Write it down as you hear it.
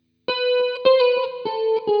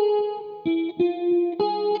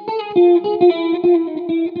Welcome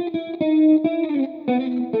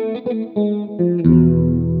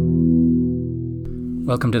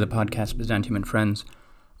to the podcast Byzantium and Friends.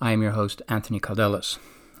 I am your host, Anthony Kaldelis.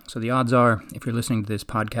 So the odds are, if you're listening to this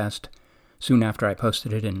podcast soon after I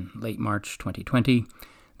posted it in late March 2020,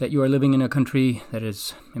 that you are living in a country that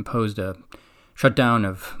has imposed a shutdown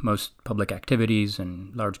of most public activities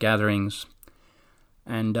and large gatherings.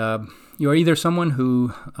 And you are either someone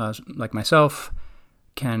who, like myself,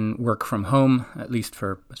 can work from home, at least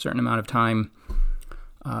for a certain amount of time.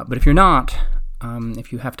 But if you're not,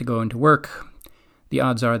 if you have to go into work, the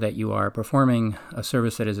odds are that you are performing a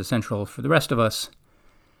service that is essential for the rest of us,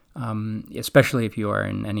 especially if you are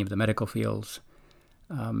in any of the medical fields.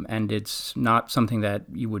 And it's not something that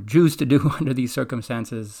you would choose to do under these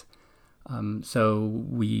circumstances. So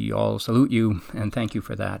we all salute you and thank you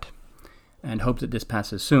for that, and hope that this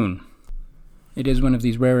passes soon. It is one of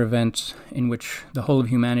these rare events in which the whole of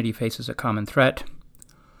humanity faces a common threat.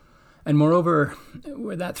 And moreover,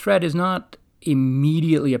 where that threat is not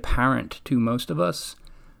immediately apparent to most of us,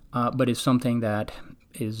 but is something that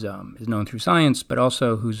is known through science, but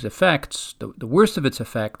also whose effects, the worst of its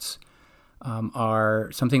effects, are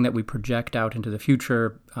something that we project out into the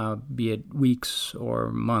future, be it weeks or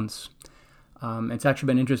months. It's actually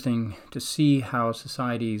been interesting to see how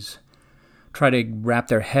societies try to wrap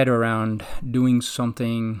their head around doing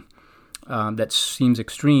something that seems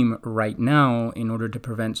extreme right now in order to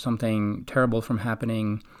prevent something terrible from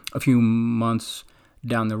happening a few months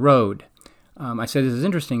down the road. I say this is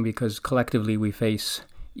interesting because collectively we face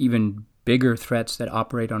even bigger threats that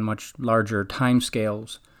operate on much larger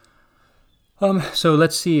timescales. So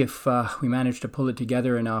let's see if we manage to pull it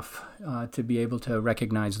together enough to be able to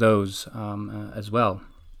recognize those as well.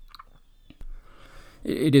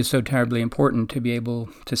 It is so terribly important to be able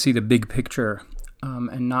to see the big picture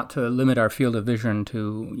and not to limit our field of vision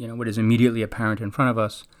to what is immediately apparent in front of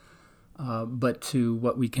us, but to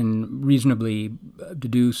what we can reasonably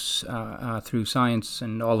deduce through science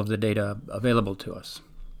and all of the data available to us.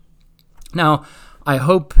 Now, I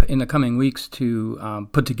hope in the coming weeks to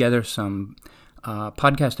put together some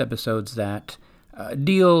podcast episodes that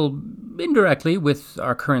deal indirectly with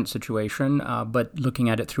our current situation, but looking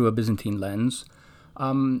at it through a Byzantine lens.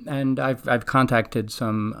 And I've contacted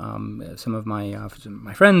some of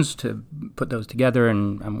my friends to put those together,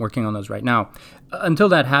 and I'm working on those right now. Until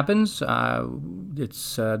that happens,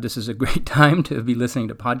 this is a great time to be listening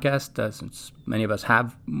to podcasts since many of us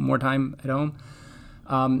have more time at home.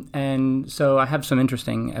 And so I have some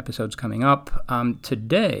interesting episodes coming up.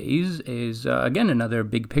 Today's is again another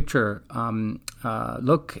big picture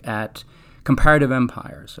look at comparative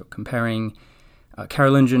empire, so comparing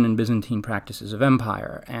Carolingian and Byzantine practices of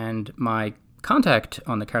empire. And my contact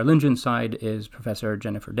on the Carolingian side is Professor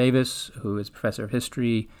Jennifer Davis, who is Professor of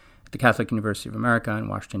History at the Catholic University of America in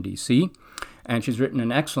Washington, D.C. And she's written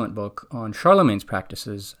an excellent book on Charlemagne's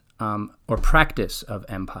practices, or practice of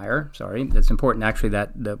empire. Sorry, it's important actually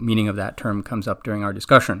that the meaning of that term comes up during our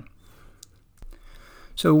discussion.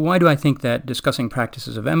 So why do I think that discussing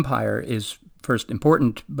practices of empire is first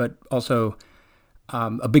important, but also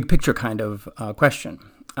a big picture kind of question?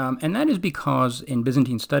 And that is because in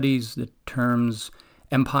Byzantine studies, the terms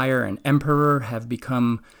empire and emperor have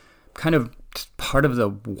become kind of part of the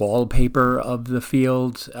wallpaper of the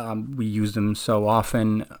field. We use them so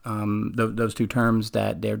often, those two terms,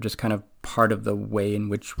 that they're just kind of part of the way in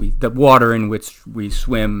which the water in which we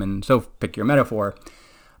swim, and so pick your metaphor.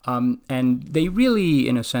 And they really,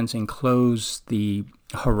 in a sense, enclose the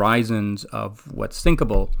horizons of what's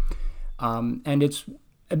thinkable. And it's,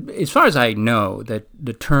 as far as I know, that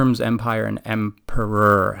the terms empire and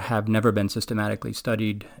emperor have never been systematically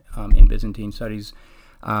studied in Byzantine studies.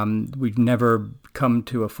 We've never come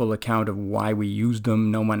to a full account of why we use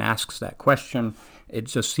them. No one asks that question. It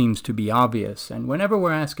just seems to be obvious. And whenever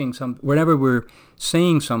we're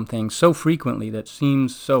saying something so frequently that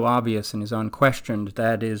seems so obvious and is unquestioned,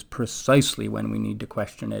 that is precisely when we need to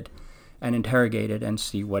question it and interrogate it and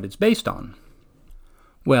see what it's based on.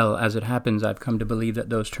 Well, as it happens, I've come to believe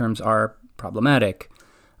that those terms are problematic.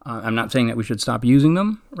 I'm not saying that we should stop using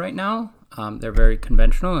them right now. They're very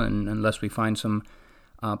conventional, and unless we find some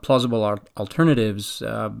plausible alternatives,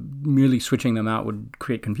 merely switching them out would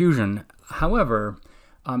create confusion. However,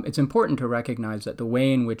 it's important to recognize that the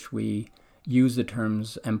way in which we use the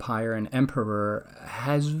terms empire and emperor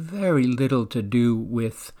has very little to do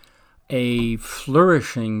with a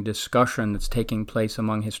flourishing discussion that's taking place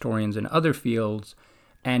among historians in other fields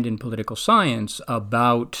and in political science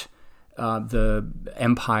about the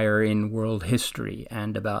empire in world history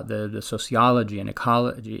and about the sociology and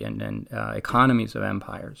ecology and economies of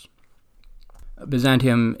empires.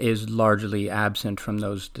 Byzantium is largely absent from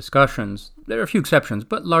those discussions. There are a few exceptions,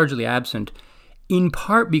 but largely absent, in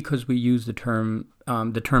part because we use the terms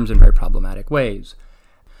in very problematic ways.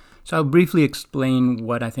 So I'll briefly explain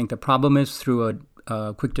what I think the problem is through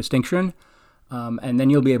a quick distinction, and then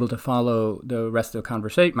you'll be able to follow the rest of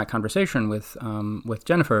my conversation with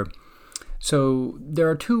Jennifer. So there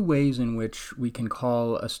are two ways in which we can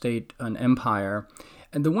call a state an empire.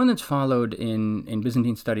 And the one that's followed in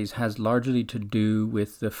Byzantine studies has largely to do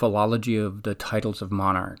with the philology of the titles of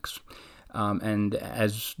monarchs. And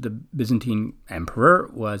as the Byzantine emperor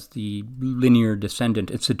was the linear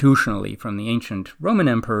descendant institutionally from the ancient Roman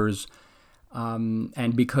emperors,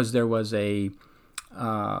 and because there was a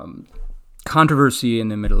controversy in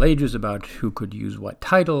the Middle Ages about who could use what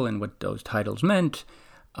title and what those titles meant,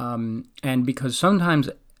 and because sometimes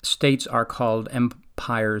states are called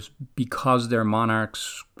empires because their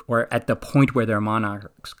monarchs, or at the point where their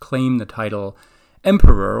monarchs claim the title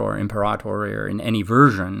emperor or imperator or in any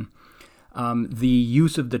version, the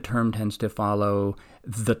use of the term tends to follow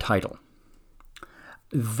the title.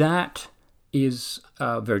 That is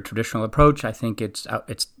a very traditional approach. I think its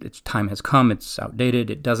time has come. It's outdated.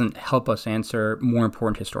 It doesn't help us answer more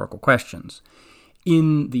important historical questions.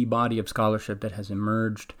 In the body of scholarship that has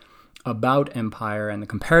emerged about empire and the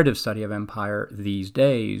comparative study of empire these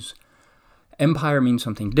days, empire means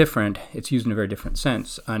something different. It's used in a very different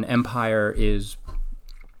sense. An empire is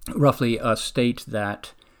roughly a state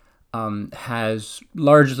that has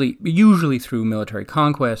largely, usually through military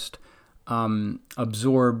conquest,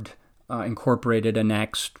 absorbed, incorporated,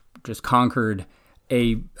 annexed, just conquered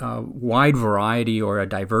a wide variety or a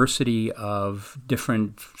diversity of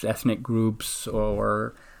different ethnic groups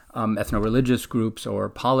or ethno-religious groups or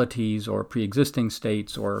polities or pre-existing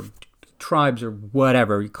states or tribes or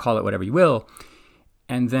whatever, you call it whatever you will,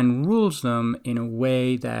 and then rules them in a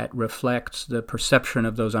way that reflects the perception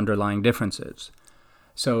of those underlying differences.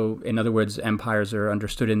 So, in other words, empires are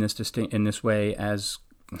understood in this way as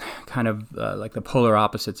kind of like the polar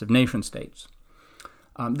opposites of nation states.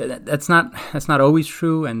 That's not always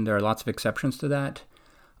true, and there are lots of exceptions to that.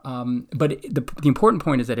 But the important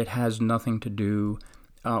point is that it has nothing to do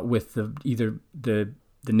with either the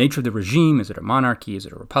nature of the regime. Is it a monarchy? Is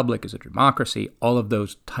it a republic? Is it a democracy? All of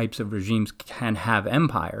those types of regimes can have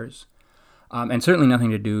empires, and certainly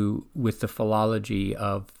nothing to do with the philology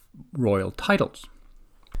of royal titles.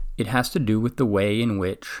 It has to do with the way in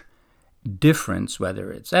which difference,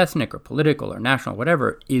 whether it's ethnic or political or national,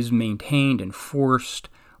 whatever, is maintained, enforced,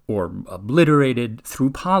 or obliterated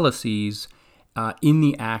through policies in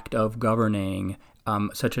the act of governing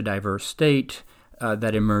such a diverse state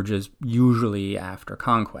that emerges usually after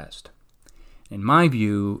conquest. In my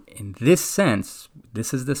view, in this sense,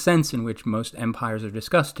 this is the sense in which most empires are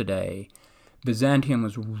discussed today, Byzantium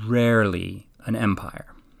was rarely an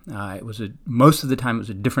empire. Most of the time it was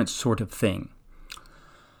a different sort of thing.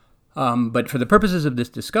 But for the purposes of this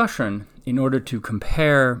discussion, in order to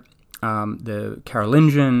compare the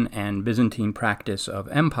Carolingian and Byzantine practice of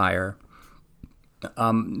empire,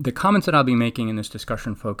 the comments that I'll be making in this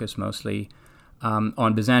discussion focus mostly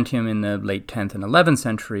on Byzantium in the late 10th and 11th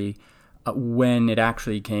century, when it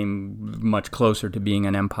actually came much closer to being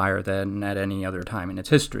an empire than at any other time in its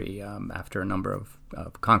history, after a number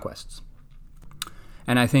of conquests.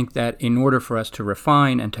 And I think that in order for us to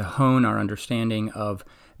refine and to hone our understanding of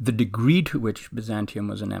the degree to which Byzantium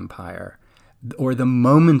was an empire, or the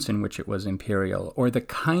moments in which it was imperial, or the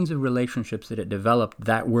kinds of relationships that it developed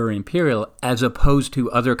that were imperial, as opposed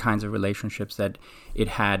to other kinds of relationships that it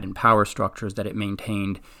had and power structures that it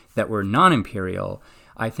maintained that were non-imperial,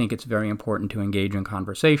 I think it's very important to engage in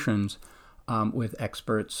conversations with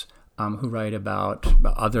experts who write about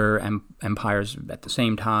other empires at the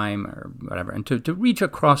same time or whatever, and to reach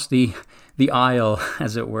across the aisle,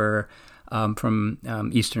 as it were, from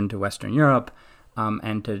Eastern to Western Europe,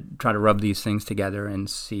 and to try to rub these things together and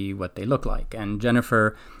see what they look like. And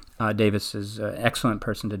Jennifer Davis is an excellent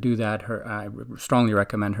person to do that. I strongly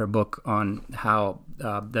recommend her book on how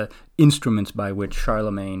the instruments by which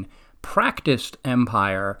Charlemagne practiced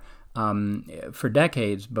empire for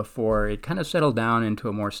decades before it kind of settled down into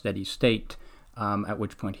a more steady state, at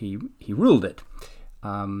which point he ruled it.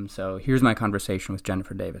 So here's my conversation with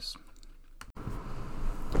Jennifer Davis.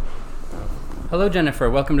 Hello, Jennifer.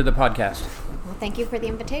 Welcome to the podcast. Well, thank you for the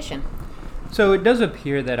invitation. So it does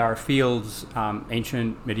appear that our fields,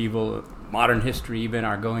 ancient, medieval, modern history even,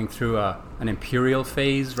 are going through an imperial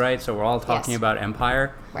phase, right? So we're all talking about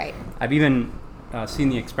empire. Right. I've even seen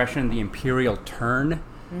the expression, the imperial turn,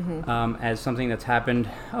 as something that's happened,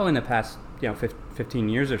 in the past 15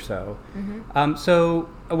 years or so. So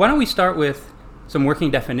why don't we start with some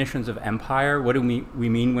working definitions of empire. What do we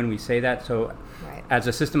mean when we say that? So, Right. as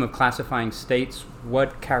a system of classifying states,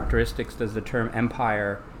 what characteristics does the term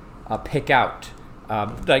empire pick out?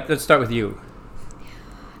 Let's start with you.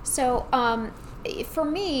 So, for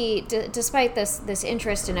me, despite this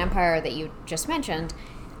interest in empire that you just mentioned,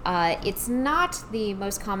 it's not the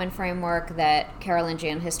most common framework that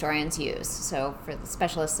Carolingian historians use, so for the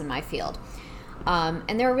specialists in my field.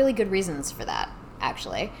 And there are really good reasons for that,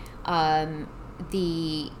 actually.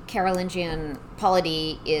 The Carolingian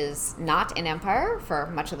polity is not an empire for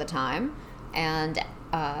much of the time, and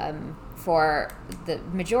for the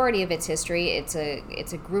majority of its history, it's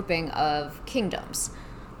a grouping of kingdoms.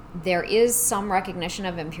 There is some recognition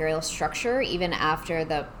of imperial structure even after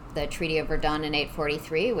the Treaty of Verdun in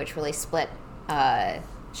 843, which really split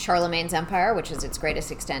Charlemagne's empire, which is its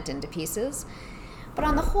greatest extent, into pieces. But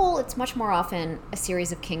on the whole, it's much more often a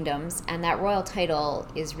series of kingdoms, and that royal title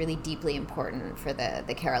is really deeply important for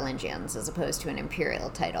the Carolingians as opposed to an imperial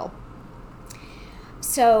title.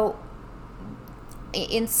 So,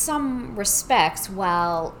 in some respects,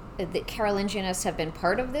 while the Carolingianists have been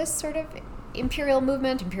part of this sort of imperial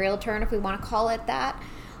movement, imperial turn, if we want to call it that,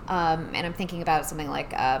 and I'm thinking about something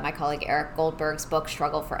like my colleague Eric Goldberg's book,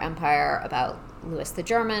 Struggle for Empire, about Louis the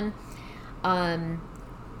German.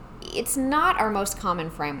 It's not our most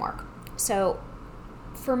common framework. So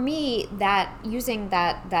for me, that using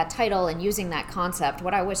that title and using that concept,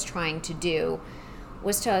 what I was trying to do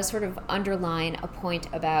was to sort of underline a point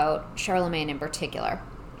about Charlemagne in particular,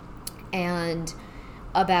 and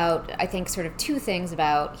about, I think, sort of two things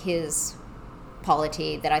about his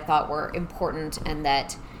polity that I thought were important and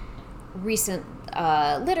that recent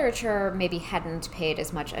literature maybe hadn't paid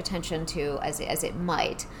as much attention to as it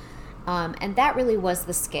might. And that really was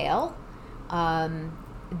the scale,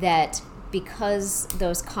 that because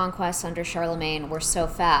those conquests under Charlemagne were so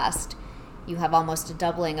fast, you have almost a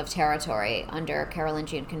doubling of territory under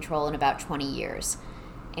Carolingian control in about 20 years.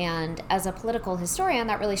 And as a political historian,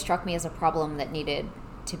 that really struck me as a problem that needed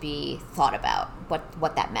to be thought about,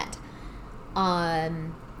 what that meant.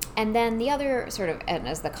 And then the other sort of, and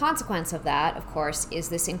as the consequence of that, of course, is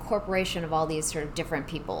this incorporation of all these sort of different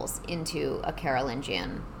peoples into a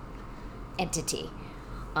Carolingian entity,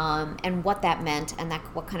 and what that meant, and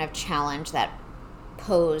what kind of challenge that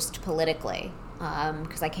posed politically.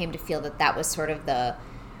 Because I came to feel that was sort of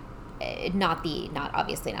not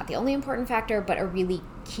obviously not the only important factor, but a really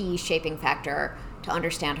key shaping factor to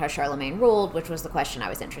understand how Charlemagne ruled, which was the question I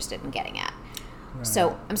was interested in getting at. Right.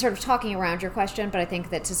 So I'm sort of talking around your question, but I think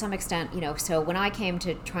that to some extent, so when I came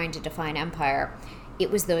to trying to define empire,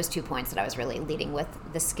 it was those 2 points that I was really leading with: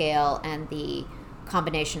 the scale and the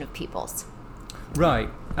combination of peoples. Right.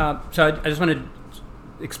 So I just want to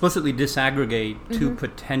explicitly disaggregate two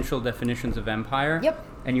potential definitions of empire. Yep.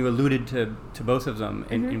 And you alluded to both of them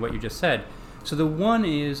in what you just said. So the one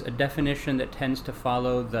is a definition that tends to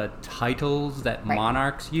follow the titles that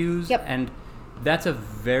monarchs use. Yep. And that's a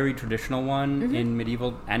very traditional one in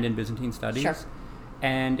medieval and in Byzantine studies. Sure.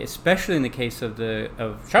 And especially in the case of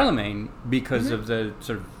Charlemagne, because of the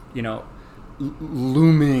sort of,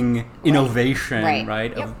 looming innovation,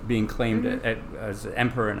 right, Yep. of being claimed as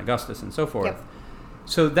emperor and Augustus and so forth. Yep.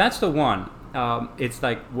 So that's the one. It's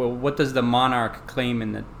like, well, what does the monarch claim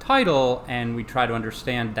in the title? And we try to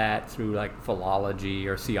understand that through like philology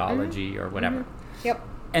or theology or whatever. Yep.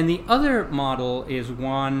 And the other model is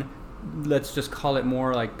one, let's just call it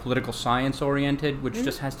more like political science oriented, which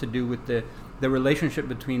just has to do with the relationship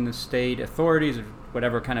between the state authorities, or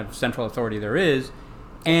whatever kind of central authority there is,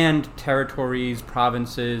 and territories,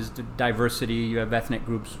 provinces, the diversity. You have ethnic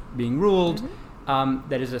groups being ruled.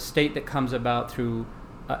 That is a state that comes about through,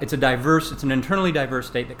 it's an internally diverse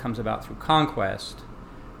state that comes about through conquest.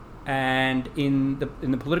 And in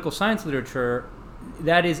the political science literature,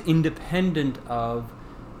 that is independent of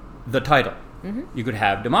the title. You could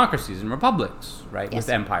have democracies and republics, right, with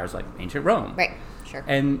empires like ancient Rome. Right, sure.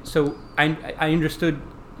 And so I understood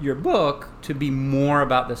your book to be more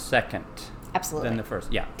about the second than the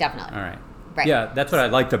first. Yeah. Definitely. All right. Right. Yeah, that's what I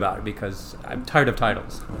liked about it, because I'm tired of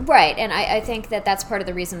titles. Right, and I think that's part of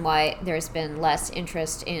the reason why there's been less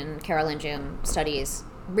interest in Carolingian studies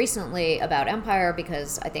recently about empire,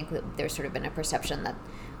 because I think that there's sort of been a perception that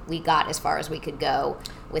we got as far as we could go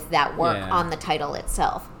with that work on the title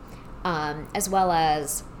itself. As well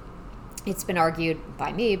as it's been argued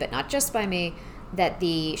by me, but not just by me, that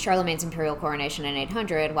the Charlemagne's imperial coronation in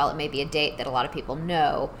 800, while it may be a date that a lot of people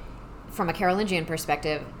know, from a Carolingian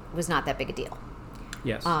perspective, was not that big a deal.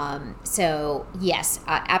 Yes. So, yes,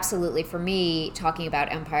 absolutely. For me, talking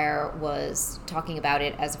about empire was talking about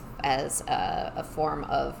it as a form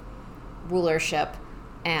of rulership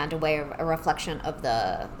and a reflection of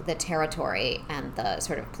the territory and the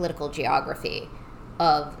sort of political geography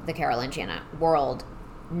of the Carolingian world,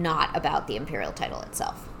 not about the imperial title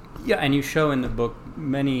itself. Yeah, and you show in the book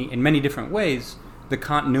in many different ways the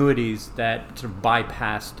continuities that sort of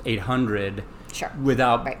bypassed 800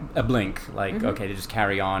 without a blink. Like, okay, they just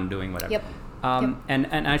carry on doing whatever. Yep.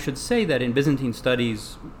 And I should say that in Byzantine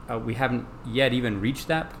studies, we haven't yet even reached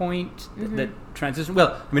that point, that transition.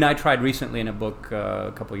 Well, I mean, I tried recently in a book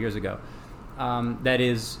a couple of years ago. That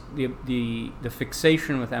is, the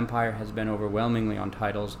fixation with empire has been overwhelmingly on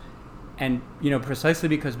titles. And, precisely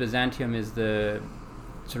because Byzantium is the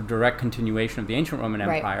sort of direct continuation of the ancient Roman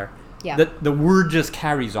Empire, the word just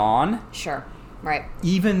carries on. Sure, right.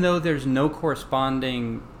 Even though there's no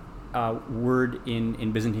corresponding word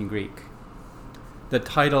in Byzantine Greek. The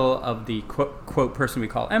title of the quote person we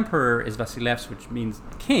call emperor is Vasilevs, which means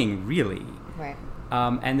king, really. Right.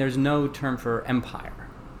 And there's no term for empire.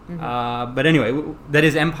 But anyway, that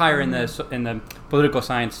is empire in the political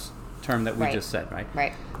science term that we just said, right?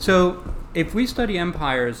 Right. So if we study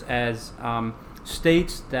empires as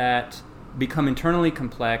states that become internally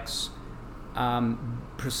complex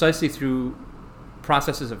precisely through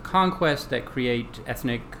processes of conquest that create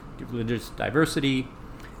ethnic, religious diversity,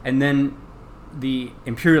 and then the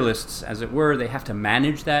imperialists, as it were, they have to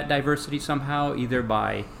manage that diversity somehow, either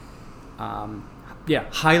by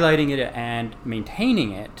highlighting it and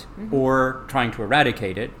maintaining it, or trying to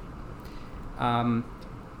eradicate it.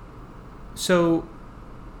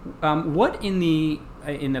 What in the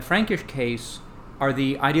Frankish case are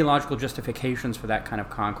the ideological justifications for that kind of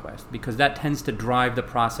conquest? Because that tends to drive the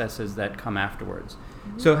processes that come afterwards.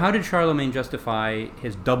 So how did Charlemagne justify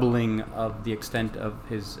his doubling of the extent of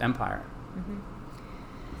his empire?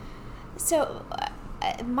 So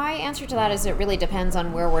my answer to that is it really depends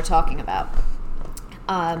on where we're talking about.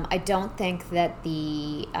 I don't think that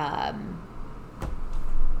the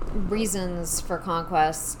reasons for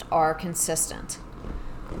conquest are consistent.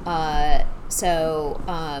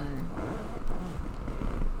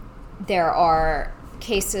 There are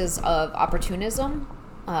cases of opportunism,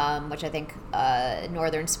 which I think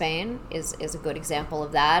northern Spain is a good example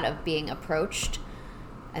of that, of being approached.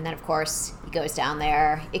 And then, of course, he goes down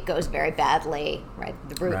there. It goes very badly, right?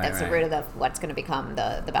 The root of what's going to become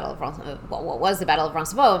the Battle of Roncesvalles. Well, what was the Battle of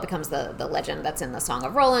Roncesvalles becomes the legend that's in the Song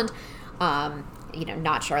of Roland.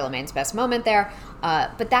 Not Charlemagne's best moment there.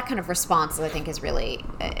 But that kind of response, I think, is really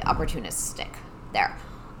opportunistic there.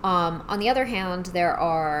 On the other hand, there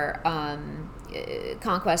are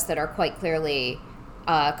conquests that are quite clearly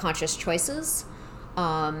conscious choices,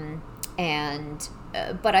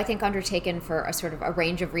 but I think undertaken for a sort of a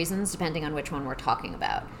range of reasons, depending on which one we're talking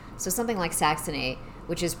about. So something like Saxony,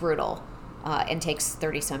 which is brutal and takes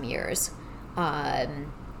 30-some years, I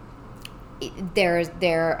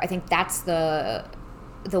think that's the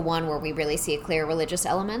one where we really see a clear religious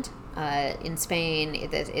element. In Spain,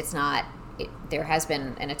 it's not. There has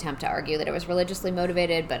been an attempt to argue that it was religiously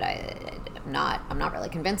motivated, but I'm not really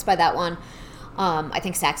convinced by that one. I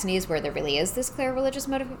think Saxony is where there really is this clear religious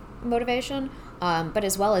motivation, but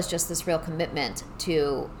as well as just this real commitment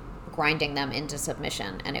to grinding them into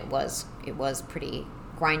submission, and it was pretty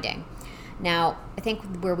grinding. Now, I think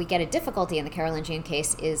where we get a difficulty in the Carolingian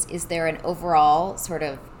case is there an overall sort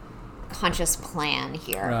of conscious plan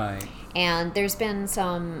here? Right. And there's been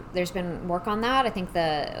work on that. I think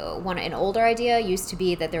an older idea used to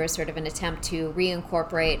be that there was sort of an attempt to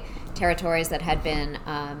reincorporate territories that had been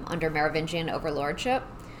under Merovingian overlordship.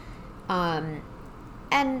 And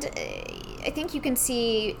I think you can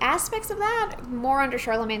see aspects of that more under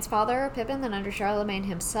Charlemagne's father, Pippin, than under Charlemagne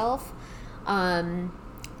himself.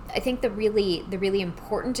 I think the really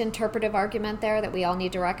important interpretive argument there that we all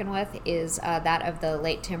need to reckon with is that of the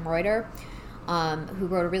late Tim Reuter, who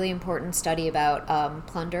wrote a really important study about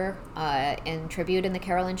plunder and tribute in the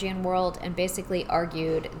Carolingian world, and basically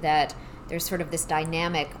argued that there's sort of this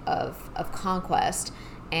dynamic of conquest,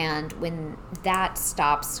 and when that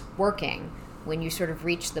stops working, when you sort of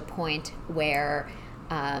reach the point where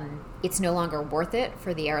it's no longer worth it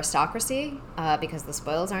for the aristocracy because the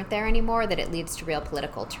spoils aren't there anymore, that it leads to real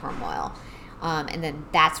political turmoil. And then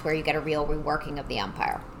that's where you get a real reworking of the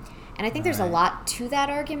empire. And I think there's a lot to that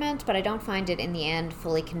argument, but I don't find it in the end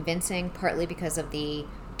fully convincing, partly because of the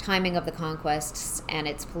timing of the conquests and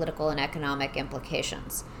its political and economic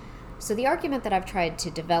implications. So the argument that I've tried to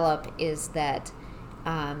develop is that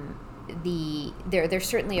there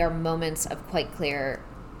certainly are moments of quite clear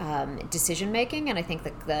decision making, and I think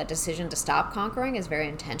that the decision to stop conquering is very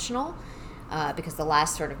intentional, because the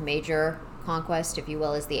last sort of major conquest, if you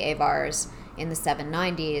will, is the Avars in the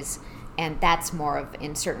 790s, And that's more of,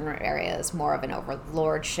 in certain areas, more of an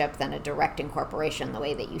overlordship than a direct incorporation, the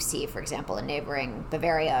way that you see, for example, in neighboring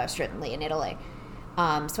Bavaria, certainly in Italy.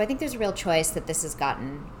 So I think there's a real choice that this has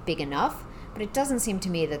gotten big enough, but it doesn't seem to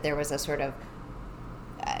me that there was a sort of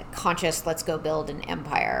conscious, let's go build an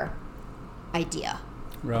empire idea.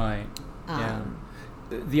 Right. Yeah.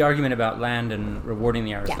 The argument about land and rewarding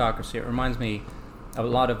the aristocracy, it reminds me of a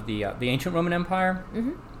lot of the ancient Roman Empire,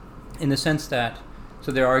 in the sense that,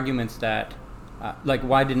 so there are arguments that, like,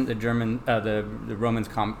 why didn't the Romans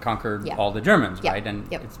conquer all the Germans, right?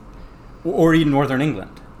 And it's, or even northern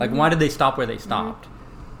England. Like, why did they stop where they stopped?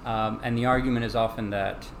 And the argument is often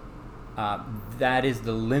that that is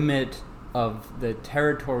the limit of the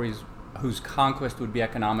territories whose conquest would be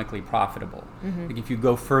economically profitable. Like, if you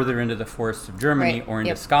go further into the forests of Germany or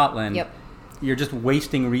into Scotland, you're just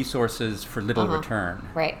wasting resources for little return.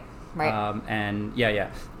 Right. And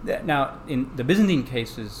now, in the Byzantine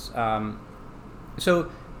cases,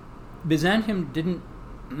 so Byzantium didn't.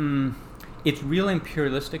 Its real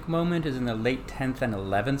imperialistic moment is in the late 10th and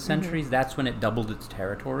 11th centuries. That's when it doubled its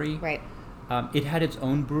territory. Right. It had its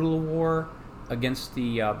own brutal war against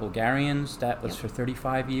the Bulgarians. That was for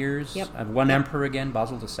 35 years. One emperor again,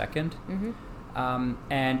 Basil II.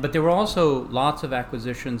 But there were also lots of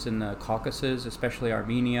acquisitions in the Caucasus, especially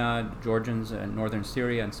Armenia, Georgians, and northern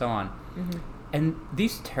Syria, and so on. And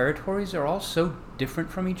these territories are all so different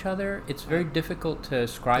from each other. It's very difficult to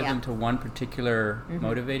ascribe them to one particular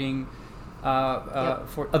motivating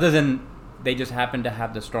for, other than they just happen to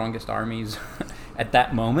have the strongest armies at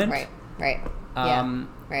that moment. Right.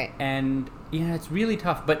 And it's really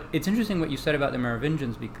tough. But it's interesting what you said about the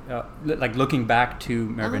Merovingians, like looking back to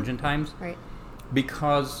Merovingian times. Right.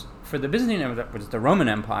 Because for the Byzantine Empire, which is the Roman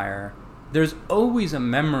Empire, there's always a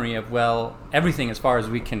memory of, well, everything as far as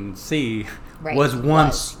we can see was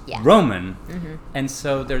once Roman. And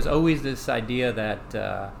so there's always this idea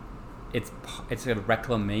that it's a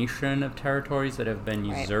reclamation of territories that have been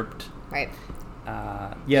usurped. Right.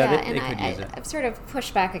 They could use it. I've sort of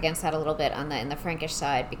pushed back against that a little bit in the Frankish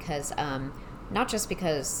side, because not just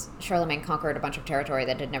because Charlemagne conquered a bunch of territory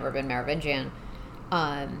that had never been Merovingian,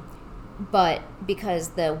 but because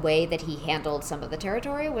the way that he handled some of the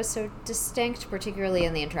territory was so distinct, particularly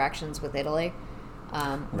in the interactions with Italy,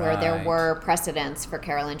 where there were precedents for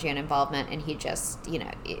Carolingian involvement, and he just,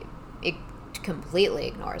 it completely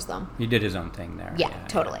ignores them. He did his own thing there. Yeah,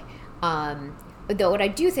 totally. Though what I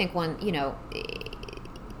do think I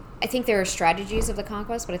think there are strategies of the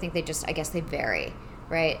conquest, but I think I guess they vary,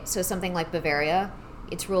 right? So something like Bavaria,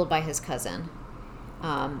 it's ruled by his cousin,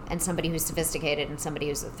 and somebody who's sophisticated and somebody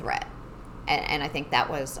who's a threat. And I think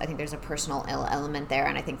there's a personal element there,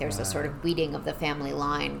 and I think there's a sort of weeding of the family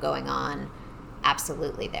line going on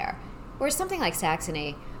absolutely there. Whereas something like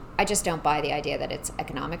Saxony, I just don't buy the idea that it's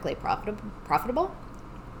economically profitable,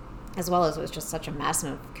 as well as it was just such a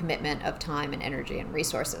massive commitment of time and energy and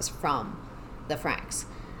resources from the Franks.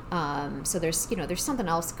 So there's something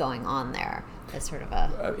else going on there. That's sort of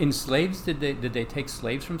a in slaves. Did they take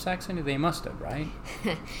slaves from Saxony? They must have, right?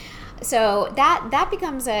 So that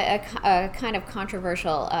becomes a kind of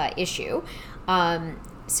controversial issue.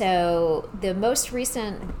 So the most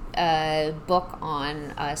recent book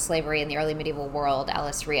on slavery in the early medieval world,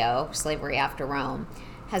 Alice Rio, Slavery After Rome,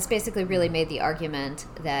 has basically really made the argument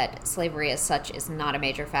that slavery as such is not a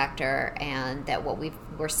major factor, and that what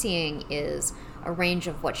we're seeing is a range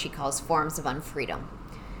of what she calls forms of unfreedom.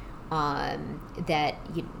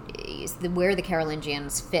 Where the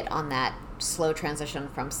Carolingians fit on that slow transition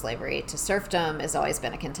from slavery to serfdom has always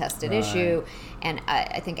been a contested issue, and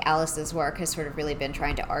I think Alice's work has sort of really been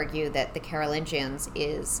trying to argue that the Carolingians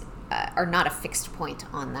are not a fixed point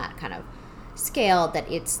on that kind of scale, that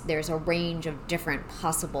there's a range of different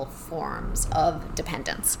possible forms of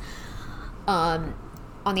dependence.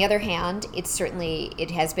 On the other hand,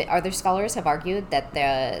 other scholars have argued that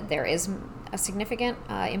there is a significant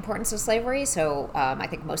importance of slavery. So I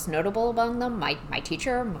think most notable among them, my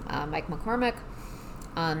teacher, Mike McCormick,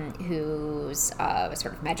 whose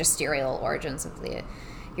sort of magisterial origins of the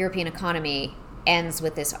European economy ends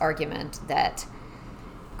with this argument that,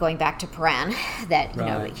 going back to Perrin, that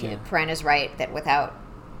Perrin is right, that without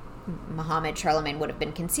Muhammad, Charlemagne would have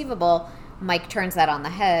been conceivable. Mike turns that on the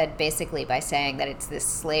head basically by saying that it's this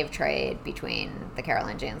slave trade between the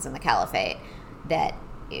Carolingians and the Caliphate that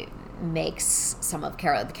makes some of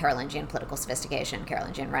the Carolingian political sophistication,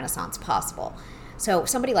 Carolingian Renaissance possible. So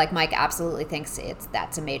somebody like Mike absolutely thinks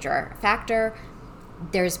that's a major factor.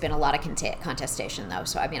 There's been a lot of contestation, though.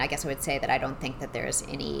 So, I mean, I guess I would say that I don't think that there's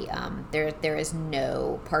any, there is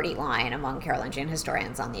no party line among Carolingian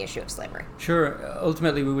historians on the issue of slavery. Sure.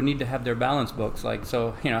 Ultimately, we would need to have their balance books. Like,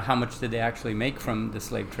 so, how much did they actually make from the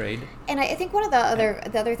slave trade? And I think one of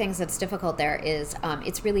the other things that's difficult there is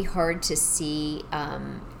it's really hard to see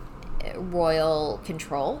royal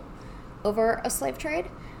control over a slave trade,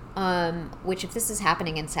 which if this is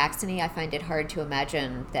happening in Saxony, I find it hard to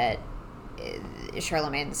imagine that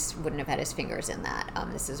Charlemagne's wouldn't have had his fingers in that.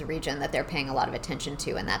 This is a region that they're paying a lot of attention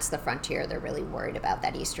to, and that's the frontier. They're really worried about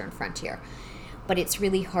that eastern frontier. But it's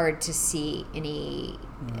really hard to see any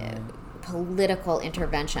political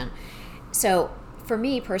intervention. So for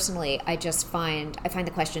me personally, I find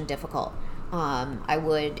the question difficult. I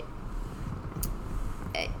would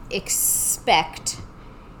expect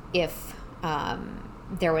if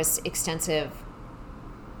there was extensive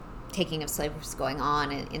taking of slaves going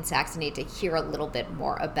on in Saxony to hear a little bit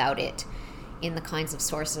more about it in the kinds of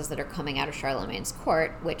sources that are coming out of Charlemagne's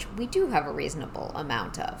court, which we do have a reasonable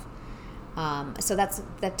amount of. So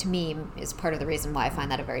that to me is part of the reason why I find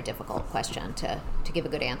that a very difficult question to give a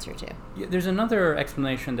good answer to. Yeah, there's another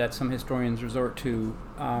explanation that some historians resort to,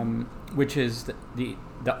 which is that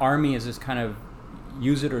the army is this kind of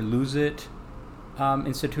use it or lose it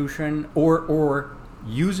institution, or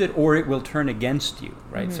use it or it will turn against you,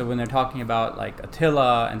 right? Mm-hmm. So when they're talking about like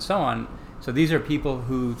Attila and so on, so these are people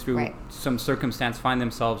who through some circumstance find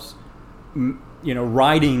themselves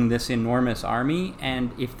riding this enormous army,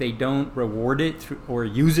 and if they don't reward it through, or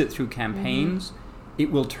use it through campaigns,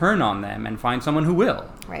 it will turn on them and find someone who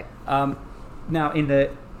will. Right. Now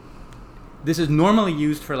this is normally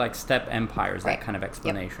used for like steppe empires, that kind of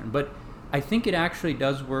explanation, but I think it actually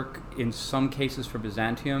does work in some cases for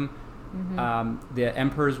Byzantium. Mm-hmm. The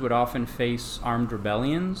emperors would often face armed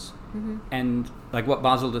rebellions, and like what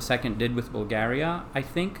Basil II did with Bulgaria, I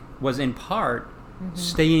think, was in part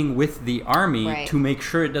staying with the army to make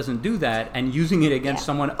sure it doesn't do that, and using it against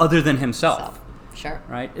someone other than himself. Sure.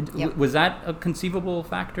 Right? Was that a conceivable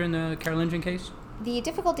factor in the Carolingian case? The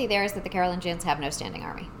difficulty there is that the Carolingians have no standing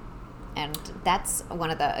army. And that's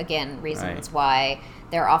one of the, again, reasons why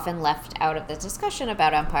they're often left out of the discussion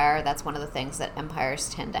about empire. That's one of the things that empires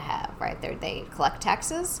tend to have, right? They collect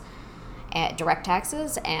taxes, direct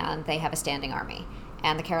taxes, and they have a standing army.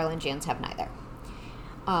 And the Carolingians have neither.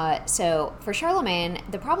 So for Charlemagne,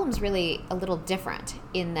 the problem's really a little different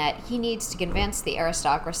in that he needs to convince the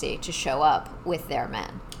aristocracy to show up with their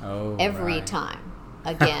men every time,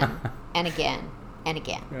 again and again and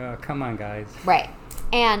again. Come on, guys. Right.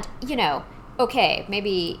 And,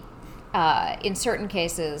 maybe in certain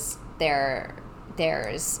cases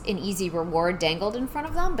there's an easy reward dangled in front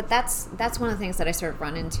of them, but that's one of the things that I sort of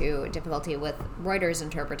run into difficulty with Reuters'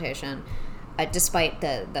 interpretation, despite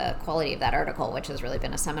the quality of that article, which has really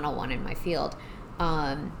been a seminal one in my field,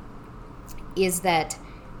 is that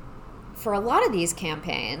for a lot of these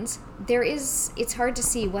campaigns, it's hard to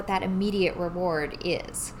see what that immediate reward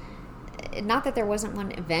is. Not that there wasn't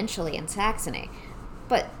one eventually in Saxony,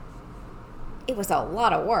 but it was a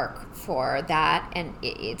lot of work for that, and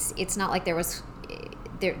it's not like there's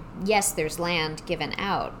land given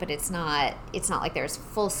out, but it's not like there's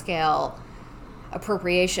full-scale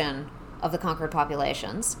appropriation of the conquered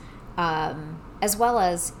populations, as well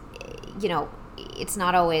as, it's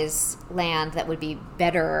not always land that would be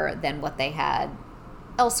better than what they had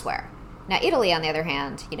elsewhere. Now, Italy, on the other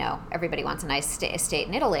hand, everybody wants a nice estate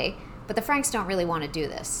in Italy, but the Franks don't really want to do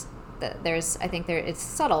this. It's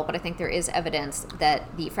subtle, but I think there is evidence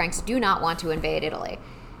that the Franks do not want to invade Italy,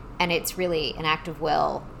 and it's really an act of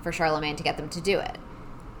will for Charlemagne to get them to do it.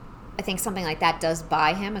 I think something like that does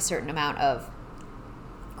buy him a certain amount of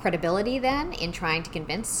credibility then in trying to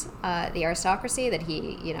convince the aristocracy that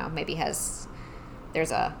he, maybe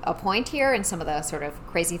there's a point here in some of the sort of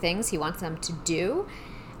crazy things he wants them to do.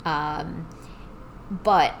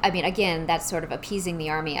 But, I mean, again, that's sort of appeasing the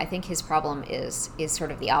army. I think his problem is sort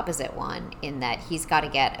of the opposite one, in that he's got to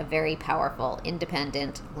get a very powerful,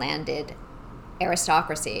 independent, landed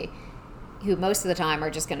aristocracy who most of the time are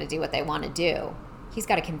just going to do what they want to do. He's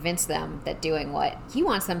got to convince them that doing what he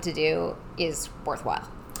wants them to do is worthwhile.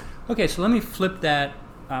 Okay, so let me flip that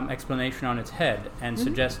explanation on its head and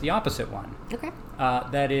suggest the opposite one. Okay.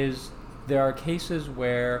 That is, there are cases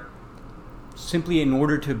where simply in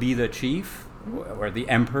order to be the chief, or the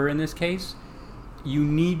emperor in this case, you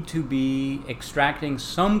need to be extracting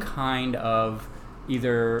some kind of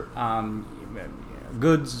either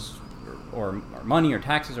goods or money or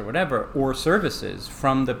taxes or whatever, or services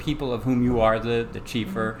from the people of whom you are the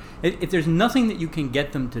chief. Or if there's nothing that you can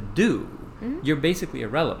get them to do, you're basically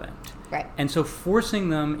irrelevant. Right. And so forcing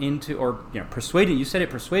them into, or persuading, you said it,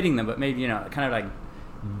 persuading them, but maybe kind of like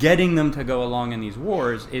getting them to go along in these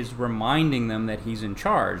wars is reminding them that he's in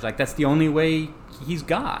charge. Like that's the only way he's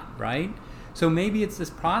got, right? So maybe it's this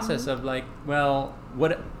process of like, well,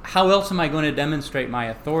 how else am I going to demonstrate my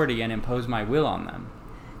authority and impose my will on them?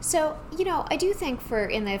 So, I do think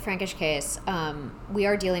in the Frankish case, we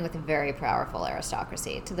are dealing with a very powerful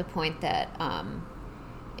aristocracy to the point that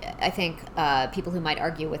I think people who might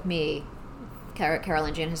argue with me,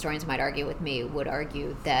 Carolingian historians who might argue with me, would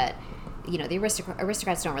argue that, the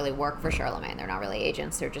aristocrats don't really work for Charlemagne. They're not really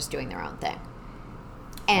agents. They're just doing their own thing.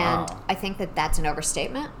 And Wow. I think that that's an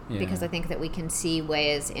overstatement because I think that we can see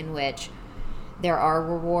ways in which there are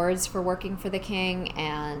rewards for working for the king,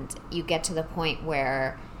 and you get to the point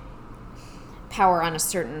where power on a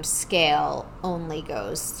certain scale only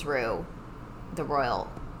goes through the royal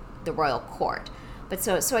court. But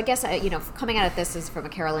so I guess coming out of this is from a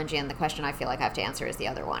Carolingian, the question I feel like I have to answer is the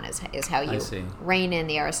other one is how you rein in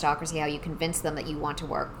the aristocracy, how you convince them that they want to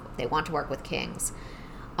work with kings.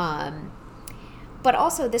 But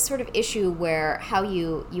also this sort of issue where how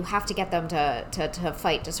you have to get them to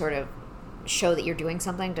fight to sort of show that you're doing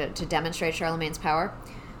something to demonstrate Charlemagne's power.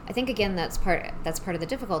 I think again that's part of the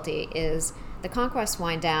difficulty is the conquests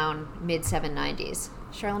wind down mid-790s.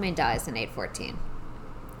 Charlemagne dies in 814.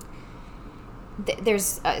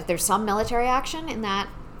 There's some military action in that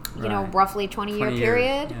roughly 20-year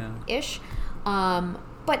period ish,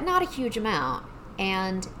 but not a huge amount.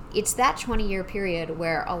 And it's that 20-year period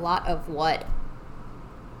where a lot of what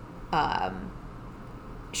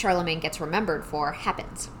Charlemagne gets remembered for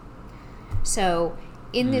happens. So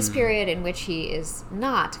in this period in which he is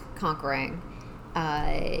not conquering,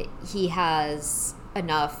 he has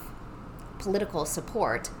enough political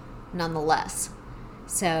support nonetheless.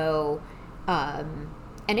 So, and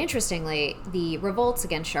interestingly, the revolts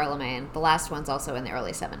against Charlemagne, the last one's also in the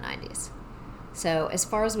early 790s. So as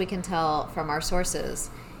far as we can tell from our sources,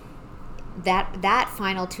 that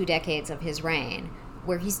final 2 decades of his reign,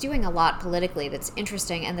 where he's doing a lot politically that's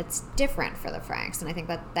interesting and that's different for the Franks. And I think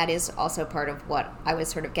that is also part of what I was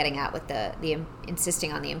sort of getting at with the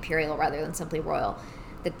insisting on the imperial rather than simply royal,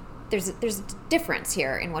 that there's a difference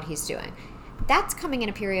here in what he's doing. That's coming in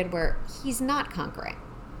a period where he's not conquering.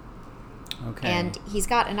 Okay. And he's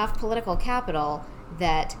got enough political capital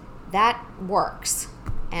that works.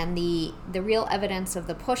 And the real evidence of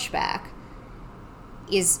the pushback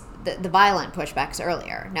is the violent pushbacks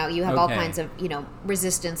earlier. Now you have all kinds of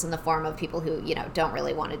resistance in the form of people who don't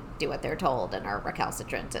really want to do what they're told and are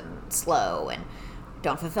recalcitrant and slow and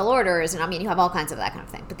don't fulfill orders, and you have all kinds of that kind of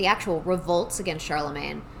thing. But the actual revolts against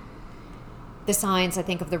Charlemagne, the signs I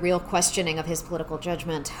think of the real questioning of his political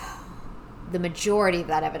judgment, the majority of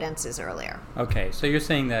that evidence is earlier. Okay, so you're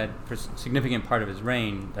saying that for a significant part of his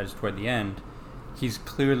reign, that is toward the end, he's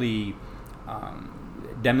clearly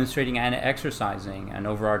demonstrating and exercising an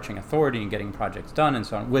overarching authority and getting projects done and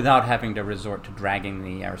so on, without having to resort to dragging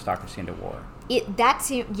the aristocracy into war.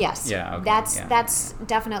 Yes. Yeah. Okay, that's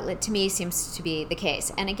definitely, to me, seems to be the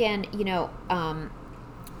case. And again,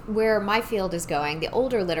 where my field is going, the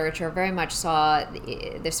older literature very much saw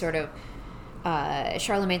the sort of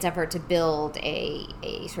Charlemagne's effort to build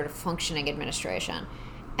a sort of functioning administration.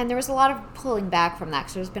 And there was a lot of pulling back from that,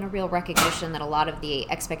 because there's been a real recognition that a lot of the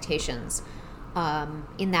expectations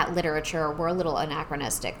in that literature were a little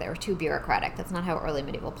anachronistic. They were too bureaucratic. That's not how early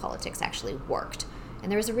medieval politics actually worked. And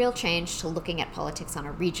there was a real change to looking at politics on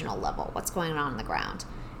a regional level, what's going on the ground.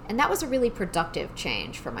 And that was a really productive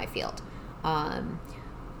change for my field.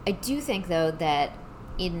 I do think, though, that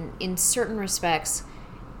in certain respects,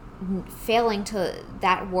 failing to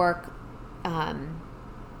that work,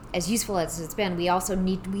 as useful as it's been,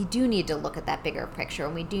 we do need to look at that bigger picture,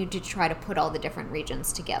 and we do need to try to put all the different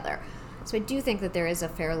regions together. So I do think that there is a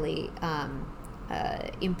fairly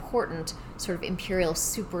important sort of imperial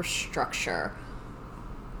superstructure,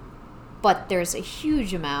 but there's a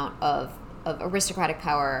huge amount of aristocratic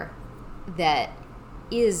power that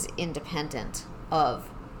is independent of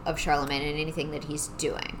Charlemagne and anything that he's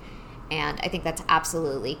doing. And I think that's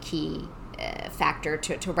absolutely key factor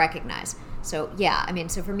to recognize. So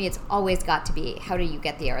so for me, it's always got to be, how do you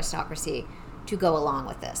get the aristocracy to go along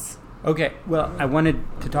with this? Okay, well, I wanted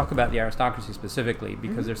to talk about the aristocracy specifically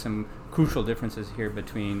because there's some crucial differences here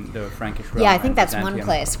between the Frankish realm. Yeah, I think that's one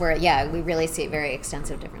place where, we really see very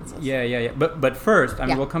extensive differences. Yeah. But first,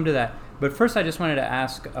 we'll come to that. But first, I just wanted to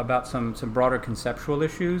ask about some broader conceptual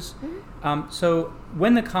issues. So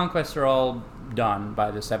when the conquests are all done by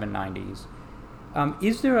the 790s,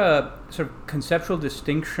 is there a sort of conceptual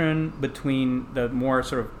distinction between the more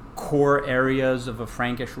sort of core areas of a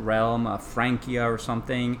Frankish realm, a Francia or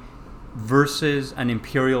something, versus an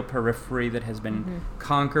imperial periphery that has been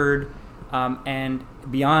conquered? And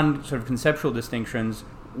beyond sort of conceptual distinctions,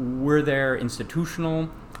 were there institutional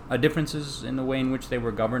differences in the way in which they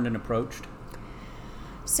were governed and approached?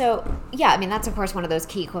 So, yeah, I mean, that's, of course, one of those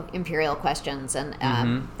key imperial questions. And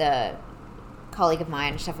the colleague of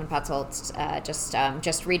mine, Stefan Petzold,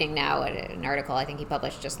 just reading now an article I think he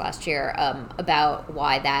published just last year about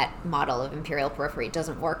why that model of imperial periphery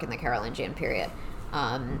doesn't work in the Carolingian period.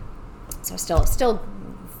 So still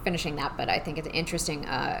finishing that, but I think it's an interesting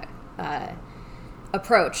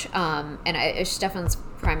approach. And Stefan's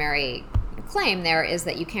primary claim there is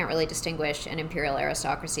that you can't really distinguish an imperial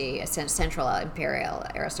aristocracy, a central imperial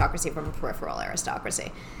aristocracy, from a peripheral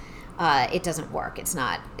aristocracy. It doesn't work. It's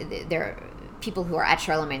not. People who are at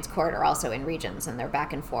Charlemagne's court are also in regions, and they're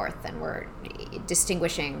back and forth, and we're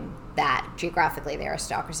distinguishing that geographically, the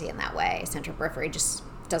aristocracy in that way, central periphery, just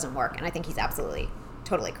doesn't work. And I think he's absolutely,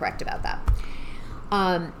 totally correct about that.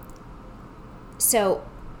 So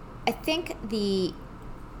I think the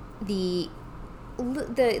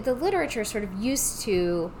literature sort of used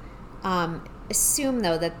to assume,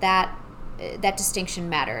 though, that distinction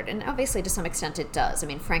mattered, and obviously to some extent it does. I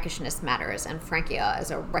mean, Frankishness matters, and Francia as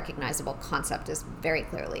a recognizable concept is very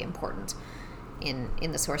clearly important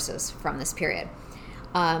in the sources from this period.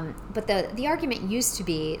 But the argument used to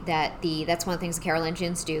be that that's one of the things the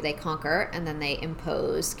Carolingians do. They conquer, and then they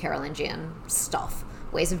impose Carolingian stuff,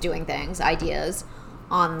 ways of doing things, ideas,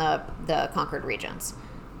 on the conquered regions.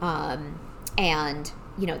 And,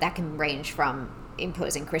 that can range from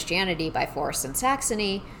imposing Christianity by force in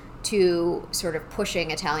Saxony to sort of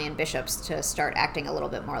pushing Italian bishops to start acting a little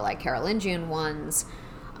bit more like Carolingian ones,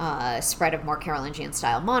 spread of more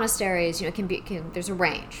Carolingian-style monasteries. There's a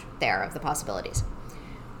range there of the possibilities.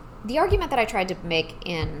 The argument that I tried to make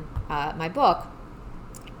in my book,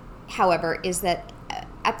 however, is that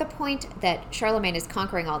at the point that Charlemagne is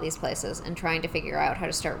conquering all these places and trying to figure out how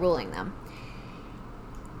to start ruling them,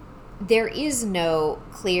 there is no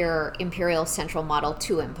clear imperial central model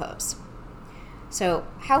to impose. So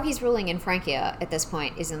how he's ruling in Francia at this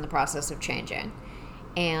point is in the process of changing.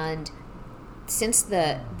 And since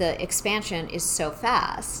the expansion is so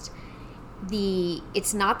fast,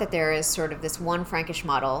 it's not that there is sort of this one Frankish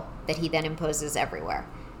model that he then imposes everywhere.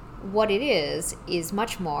 What it is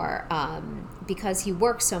much more because he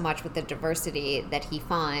works so much with the diversity that he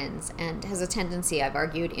finds, and has a tendency, I've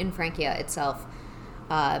argued, in Francia itself,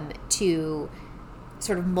 to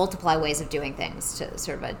sort of multiply ways of doing things, to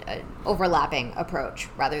sort of an overlapping approach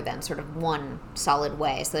rather than sort of one solid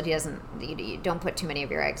way, so that you don't put too many of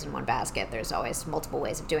your eggs in one basket. There's always multiple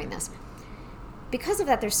ways of doing this. Because of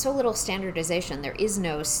that, there's so little standardization. There is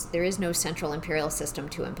no central imperial system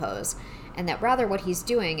to impose, and that rather what he's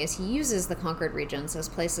doing is he uses the conquered regions as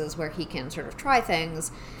places where he can sort of try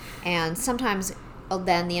things, and sometimes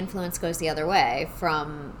then the influence goes the other way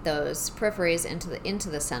from those peripheries into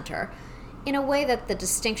the center, in a way that the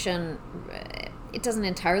distinction, it doesn't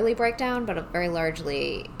entirely break down, but very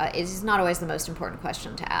largely is not always the most important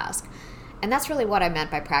question to ask. And that's really what I meant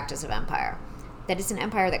by practice of empire. That it's an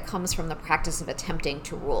empire that comes from the practice of attempting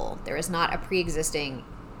to rule. There is not a pre-existing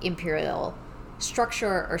imperial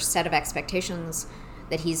structure or set of expectations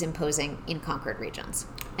that he's imposing in conquered regions.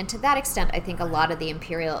 And to that extent, I think a lot of the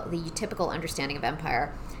typical understanding of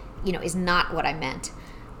empire, is not what I meant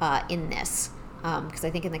in this. Because I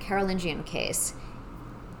think in the Carolingian case,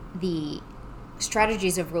 the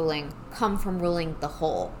strategies of ruling come from ruling the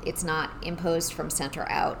whole. It's not imposed from center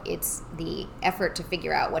out. It's the effort to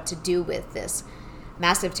figure out what to do with this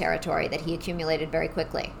massive territory that he accumulated very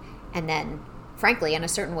quickly. And then, frankly, in a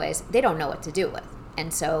certain ways, they don't know what to do with.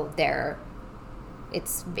 And so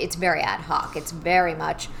it's very ad hoc. It's very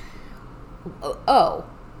much, well,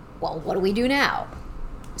 what do we do now?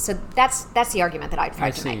 So that's the argument that I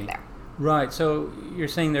tried to make there. Right. So you're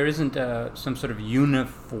saying there isn't some sort of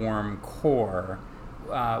uniform core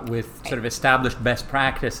with sort of established best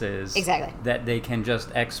practices that they can just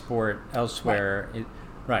export elsewhere.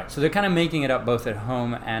 Right. So they're kind of making it up both at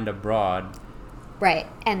home and abroad. Right.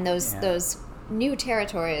 And those new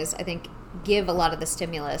territories, I think, give a lot of the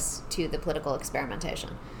stimulus to the political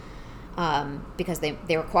experimentation. Because they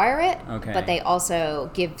require it, but they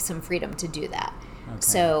also give some freedom to do that. Okay.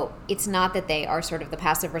 So it's not that they are sort of the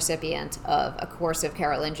passive recipient of a coercive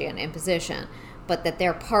Carolingian imposition, but that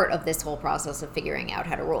they're part of this whole process of figuring out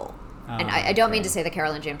how to rule. And I don't mean to say the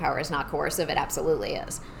Carolingian power is not coercive. It absolutely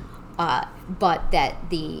is. but that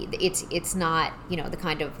it's not, the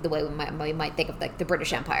kind of the way we might think of like the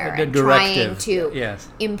British Empire The and directive, trying to yes.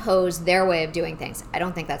 impose their way of doing things. I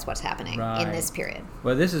don't think that's what's happening Right. in this period.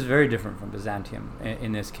 Well, this is very different from Byzantium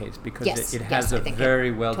in this case because Yes, it yes, has I a think very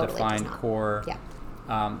it well-defined totally does not. core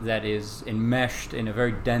Yeah. that is enmeshed in a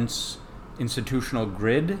very dense institutional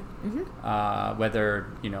grid, whether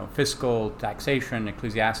fiscal, taxation,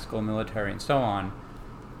 ecclesiastical, military, and so on.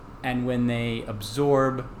 And when they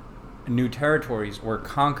absorb new territories or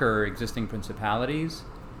conquer existing principalities,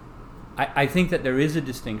 I think that there is a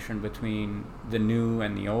distinction between the new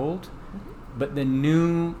and the old, but the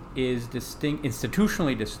new is distinct,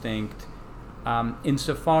 institutionally distinct,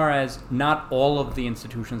 insofar as not all of the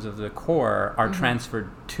institutions of the core are transferred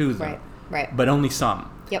to them, Right. but only some.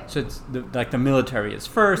 Yep. So it's like the military is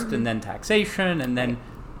first, and then taxation, and then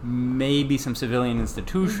maybe some civilian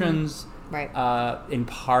institutions. Right. In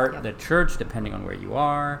part, Yep. the church, depending on where you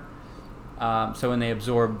are. So when they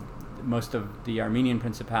absorb most of the Armenian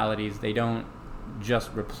principalities, they don't just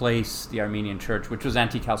replace the Armenian church, which was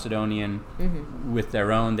anti-Chalcedonian, with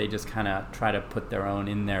their own. They just kind of try to put their own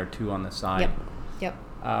in there too on the side. Yep.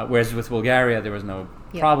 Whereas with Bulgaria, there was no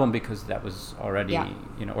problem because that was already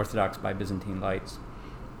Orthodox by Byzantine lights.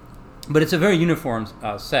 But it's a very uniform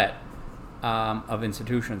set of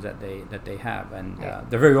institutions that they have, and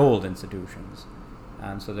they're very old institutions,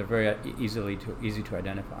 and so they're very easy to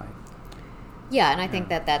identify. Yeah, and I think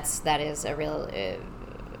that is a real, a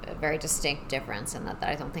very distinct difference, and that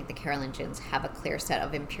I don't think the Carolingians have a clear set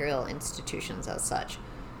of imperial institutions as such.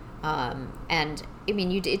 And I mean,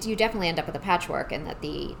 you definitely end up with a patchwork, in that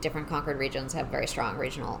the different conquered regions have very strong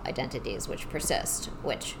regional identities which persist,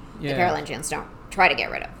 which the Carolingians don't try to get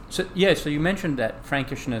rid of. So you mentioned that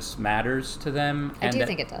Frankishness matters to them, and I do that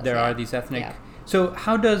think it does. there are these ethnic. Yeah. So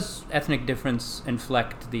how does ethnic difference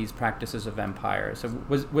inflect these practices of empire? So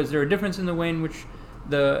was there a difference in the way in which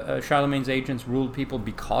the Charlemagne's agents ruled people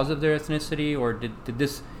because of their ethnicity, or did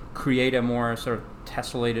this create a more sort of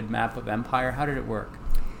tessellated map of empire? How did it work?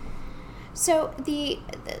 So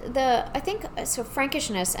I think so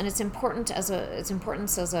Frankishness and its importance as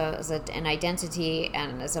an identity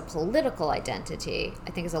and as a political identity, I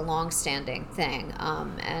think, is a long-standing thing.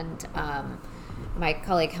 My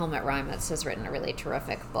colleague Helmut Reimetz has written a really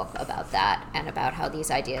terrific book about that, and about how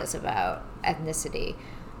these ideas about ethnicity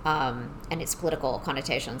and its political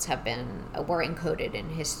connotations were encoded in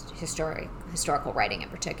historical writing in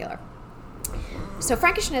particular. So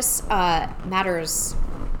Frankishness matters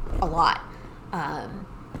a lot,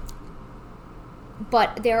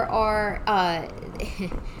 but there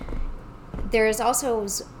is also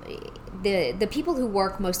the people who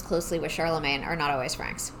work most closely with Charlemagne are not always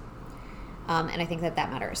Franks, and I think that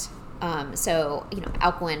matters. So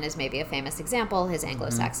Alcuin is maybe a famous example, his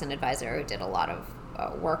Anglo-Saxon advisor, who did a lot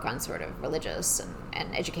of work on sort of religious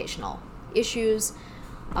and educational issues.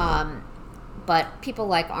 But people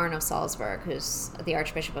like Arn of Salzburg, who's the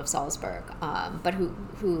Archbishop of Salzburg, but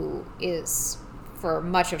who is, for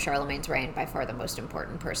much of Charlemagne's reign, by far the most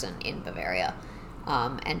important person in Bavaria.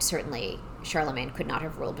 And certainly Charlemagne could not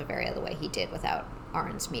have ruled Bavaria the way he did without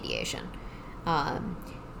Arn's mediation.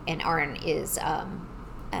 And Arn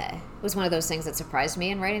was one of those things that surprised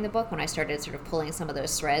me in writing the book. When I started sort of pulling some of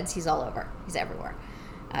those threads, he's all over. He's everywhere.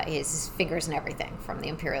 His fingers in everything, from the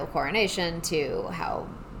imperial coronation to how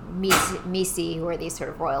Missi, who are these sort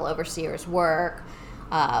of royal overseers, work,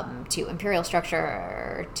 to imperial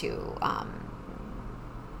structure, to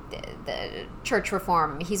the church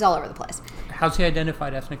reform. He's all over the place. How's he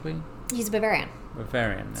identified ethnically? He's a Bavarian.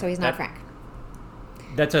 Bavarian. So he's not Frank.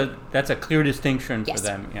 That's a clear distinction for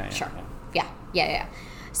them. Sure. Yeah.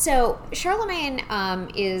 So Charlemagne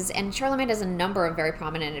Charlemagne has a number of very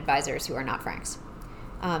prominent advisors who are not Franks.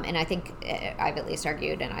 And I think I've at least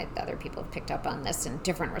argued, and other people have picked up on this in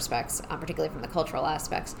different respects, particularly from the cultural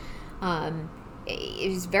aspects.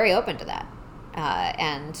 He's very open to that,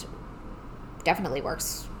 and definitely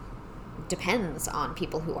depends on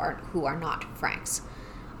people who are not Franks.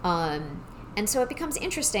 And so it becomes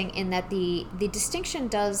interesting in that the distinction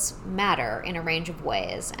does matter in a range of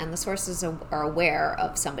ways, and the sources are aware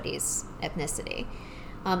of somebody's ethnicity.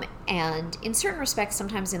 And in certain respects,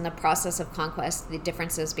 sometimes in the process of conquest, the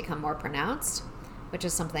differences become more pronounced, which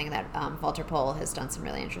is something that Walter Pohl has done some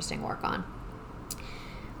really interesting work on.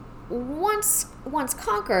 Once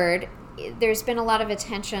conquered, there's been a lot of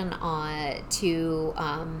attention to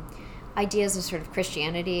ideas of sort of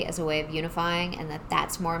Christianity as a way of unifying, and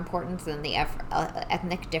that's more important than the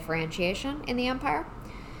ethnic differentiation in the empire.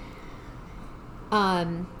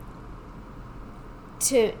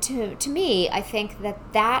 To me, I think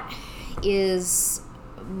that is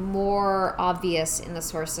more obvious in the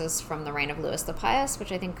sources from the reign of Louis the Pious,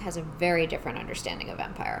 which I think has a very different understanding of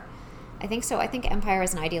empire. I think so. I think empire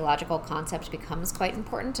as an ideological concept becomes quite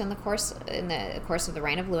important in the course of the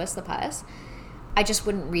reign of Louis the Pious. I just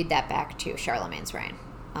wouldn't read that back to Charlemagne's reign,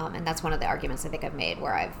 and that's one of the arguments I think I've made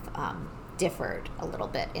where I've differed a little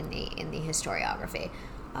bit in the historiography.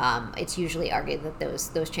 It's usually argued that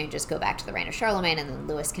those changes go back to the reign of Charlemagne, and then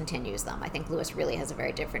Louis continues them. I think Louis really has a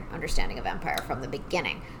very different understanding of empire from the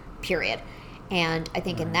beginning, period. And I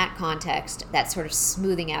think in that context, that sort of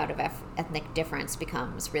smoothing out of ethnic difference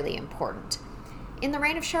becomes really important. In the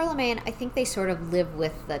reign of Charlemagne, I think they sort of live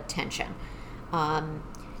with the tension.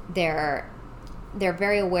 They're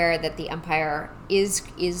very aware that the empire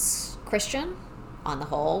is Christian, on the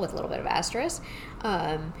whole, with a little bit of asterisk.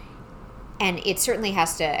 And it certainly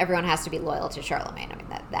everyone has to be loyal to Charlemagne. I mean,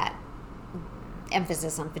 that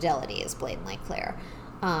emphasis on fidelity is blatantly clear.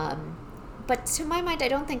 But to my mind, I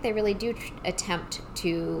don't think they really do attempt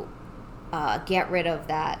to get rid of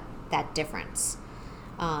that difference.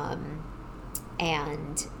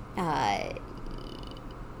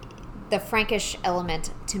 The Frankish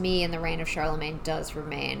element, to me, in the reign of Charlemagne does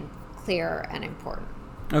remain clear and important.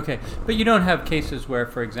 Okay, but you don't have cases where,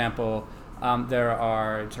 for example, there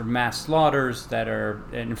are sort of mass slaughters that are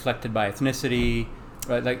inflected by ethnicity,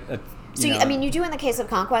 right? You do in the case of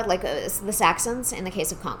conquest, like the Saxons in the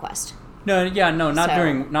case of conquest. Not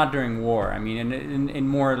during war. I mean, in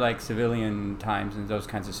more like civilian times and those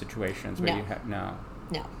kinds of situations where you have no.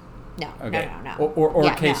 Okay. No.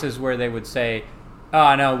 Or cases where they would say,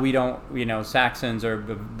 "Oh no, we don't." Saxons or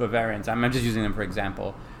Bavarians. I'm just using them for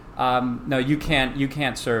example. No, you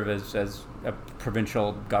can't serve as a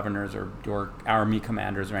provincial governors or army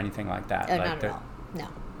commanders or anything like that. Not at all. No.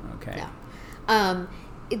 Okay. No.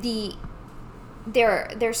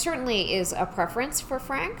 There certainly is a preference for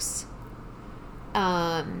Franks,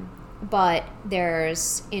 but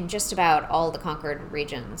there's in just about all the conquered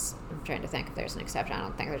regions. I'm trying to think if there's an exception. I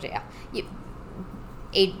don't think there's. The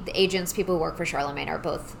agents, people who work for Charlemagne, are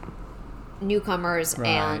both newcomers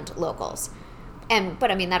and locals.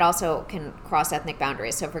 But I mean, that also can cross ethnic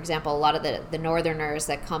boundaries. So, for example, a lot of the northerners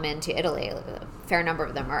that come into Italy, a fair number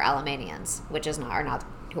of them are Alemannians,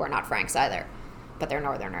 who are not Franks either, but they're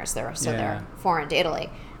northerners. They're foreign to Italy,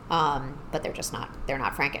 but they're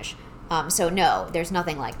not Frankish. So no, there's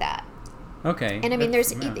nothing like that. Okay. And I mean,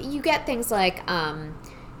 you get things like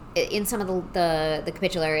in some of the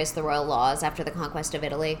capitularies, the royal laws after the conquest of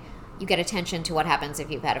Italy, you get attention to what happens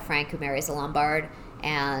if you've had a Frank who marries a Lombard,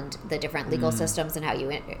 and the different legal systems and how you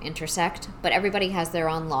intersect. But everybody has their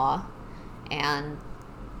own law, and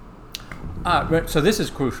so this is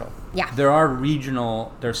crucial. Yeah,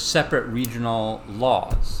 there's separate regional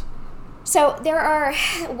laws. So there are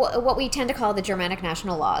what we tend to call the Germanic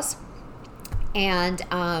national laws, and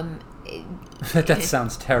that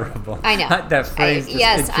sounds terrible. I know. That phrase.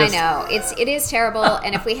 I know. It is terrible,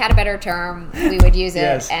 and if we had a better term, we would use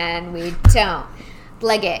it, and we don't.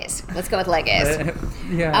 Leges. Let's go with leges.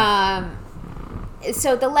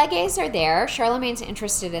 So the leges are there. Charlemagne's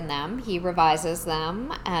interested in them. He revises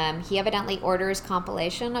them. He evidently orders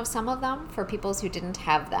compilation of some of them for peoples who didn't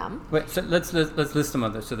have them. Wait, so let's list them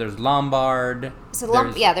others. So there's Lombard.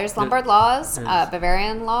 There's Lombard laws,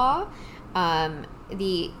 Bavarian law.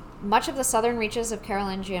 Much of the southern reaches of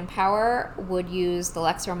Carolingian power would use the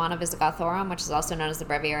Lex Romana Visigothorum, which is also known as the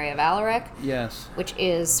Breviary of Alaric. Yes. Which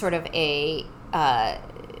is sort of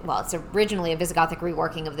it's originally a Visigothic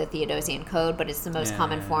reworking of the Theodosian Code, but it's the most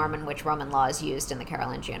common form in which Roman law is used in the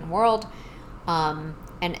Carolingian world. And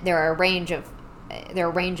there are a range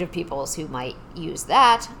of peoples who might use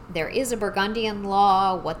that. There is a Burgundian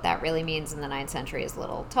law. What that really means in the 9th century is a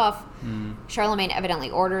little tough. Charlemagne evidently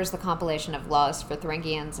orders the compilation of laws for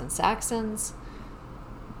Thuringians and Saxons.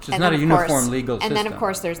 Which is not a uniform legal system. And then, of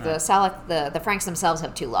course, there's the Salic. The Franks themselves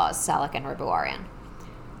have two laws, Salic and Ribuarian.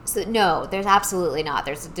 So no, there's absolutely not.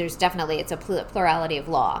 There's definitely, it's a plurality of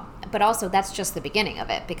law. But also, that's just the beginning of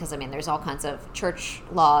it, because, I mean, there's all kinds of church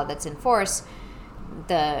law that's in force.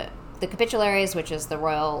 The capitularies, which is the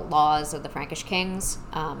royal laws of the Frankish kings.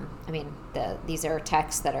 These are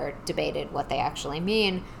texts that are debated what they actually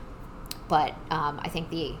mean. But I think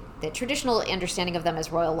the traditional understanding of them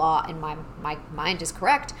as royal law, in my mind, is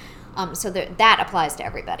correct. So that applies to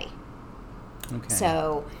everybody. Okay.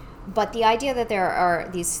 So... But the idea that there are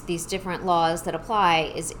these different laws that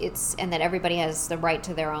apply and that everybody has the right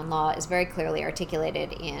to their own law is very clearly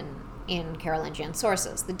articulated in Carolingian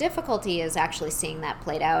sources. The difficulty is actually seeing that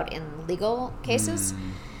played out in legal cases.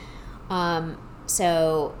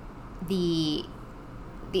 So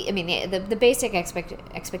the basic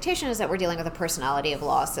expectation is that we're dealing with a personality of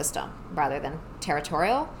law system rather than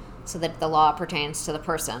territorial, so that the law pertains to the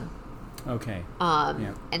person. Okay.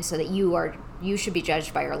 And so that you should be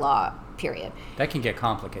judged by your law, period. That can get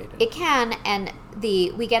complicated. It can, and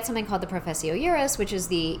we get something called the professio juris, which is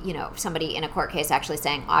somebody in a court case actually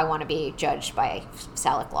saying, I want to be judged by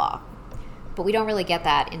Salic law. But we don't really get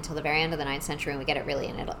that until the very end of the 9th century, and we get it really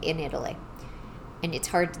in Italy. And it's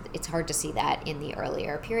hard to see that in the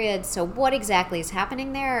earlier period. So what exactly is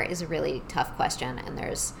happening there is a really tough question, and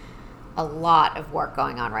there's a lot of work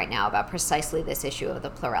going on right now about precisely this issue of the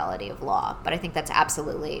plurality of law. But I think that's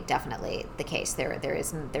absolutely, definitely the case. There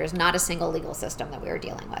is not a single legal system that we are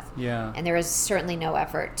dealing with. Yeah. And there is certainly no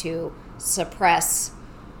effort to suppress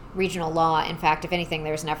regional law. In fact, if anything,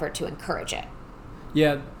 there's an effort to encourage it.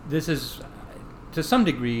 Yeah, this is, to some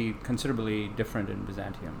degree, considerably different in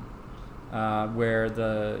Byzantium, where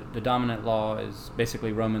the dominant law is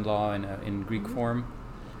basically Roman law in Greek form.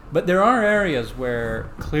 But there are areas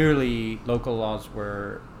where clearly local laws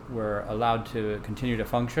were allowed to continue to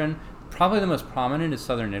function. Probably the most prominent is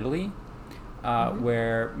southern Italy,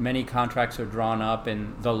 where many contracts are drawn up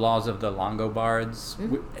in the laws of the Longobards,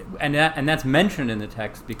 and that's mentioned in the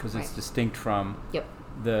text because it's distinct from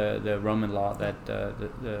the Roman law that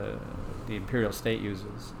the imperial state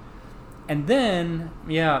uses. And then,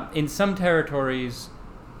 in some territories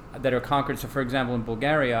that are conquered, so for example in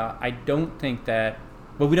Bulgaria, I don't think that.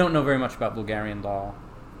 Well, we don't know very much about Bulgarian law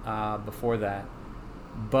before that,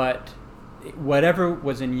 but whatever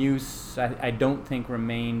was in use, I don't think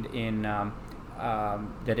remained in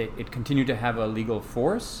that it continued to have a legal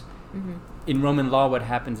force. Mm-hmm. In Roman law, what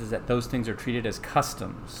happens is that those things are treated as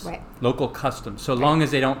customs, local customs, so long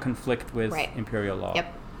as they don't conflict with imperial law.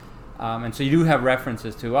 Yep. And so you do have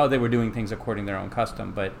references to, they were doing things according to their own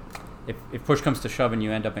custom, but if push comes to shove and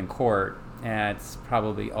you end up in court, it's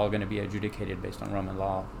probably all going to be adjudicated based on Roman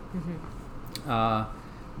law. Mm-hmm.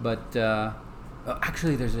 But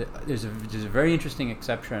actually, there's a very interesting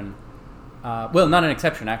exception. Well, not an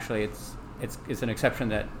exception actually. It's an exception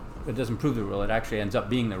that it doesn't prove the rule. It actually ends up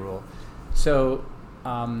being the rule. So,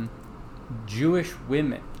 Jewish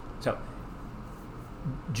women. So,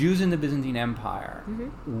 Jews in the Byzantine Empire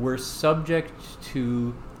were subject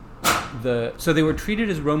to so they were treated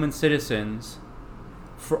as Roman citizens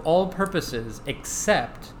for all purposes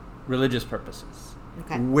except religious purposes,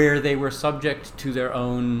 where they were subject to their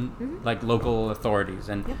own local authorities,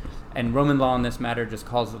 and Roman law in this matter just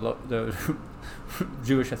calls the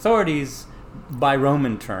Jewish authorities by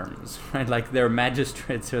Roman terms, right? Like they're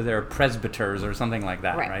magistrates or they're presbyters or something like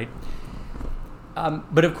that, right?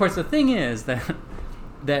 But of course the thing is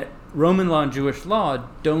that Roman law and Jewish law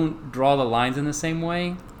don't draw the lines in the same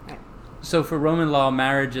way. So for Roman law,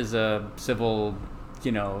 marriage is a civil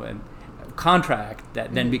contract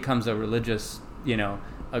that then becomes a religious,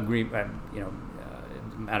 agreement,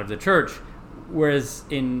 out of the church. Whereas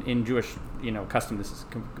in Jewish, custom, this is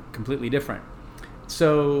completely different.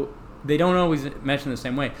 So they don't always mesh in the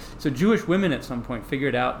same way. So Jewish women at some point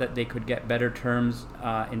figured out that they could get better terms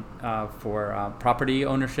for property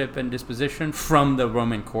ownership and disposition from the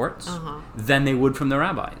Roman courts than they would from the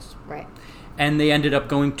rabbis. Right. And they ended up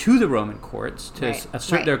going to the Roman courts to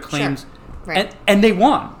assert their claims. Sure. And they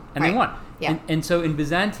won. And they won. Yeah. And so in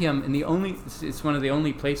Byzantium, it's one of the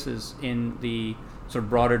only places in the sort of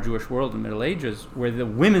broader Jewish world in the Middle Ages where the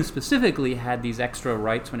women specifically had these extra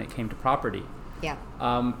rights when it came to property. Yeah.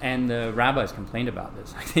 And the rabbis complained about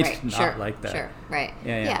this. They did not like that. Sure. Right.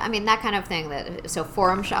 Yeah. I mean, that kind of thing. So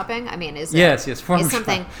forum shopping. I mean, is something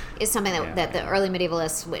that the early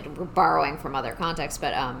medievalists were borrowing from other contexts,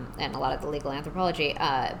 but and a lot of the legal anthropology,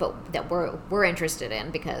 but that we're interested in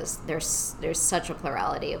because there's such a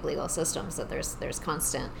plurality of legal systems that there's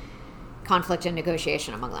constant conflict and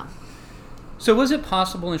negotiation among them. So was it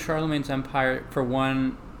possible in Charlemagne's empire for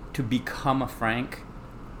one to become a Frank,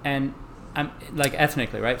 and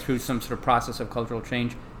ethnically, right, through some sort of process of cultural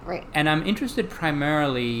change? Right. And I'm interested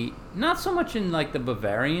primarily, not so much in the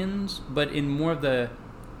Bavarians, but in more of the,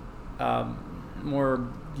 how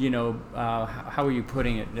are you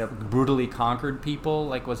putting it, brutally conquered people?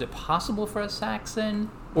 Was it possible for a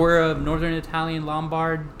Saxon or a Northern Italian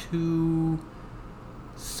Lombard to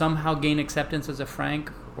somehow gain acceptance as a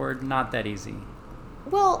Frank, or not that easy?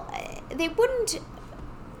 Well, they wouldn't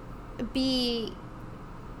be...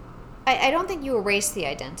 I don't think you erase the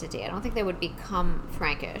identity. I don't think they would become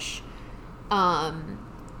Frankish. But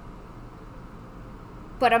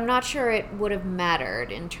I'm not sure it would have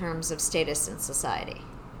mattered in terms of status in society.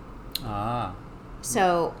 Ah.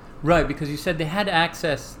 So... Right, because you said they had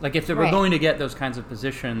access, like if they were Right. going to get those kinds of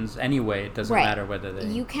positions anyway, it doesn't Right. matter whether they...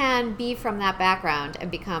 You can be from that background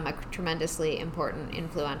and become a tremendously important,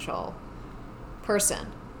 influential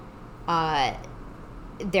person.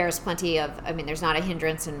 There's plenty of, I mean, there's not a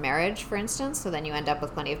hindrance in marriage, for instance, so then you end up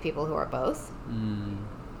with plenty of people who are both.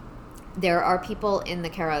 There are people in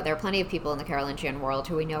there are plenty of people in the Carolingian world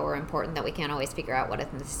who we know are important that we can't always figure out what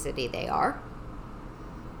ethnicity they are.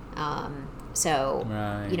 So,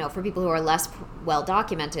 Right. For people who are less well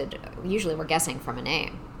documented, usually we're guessing from a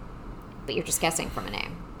name. But you're just guessing from a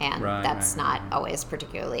name. And that's not always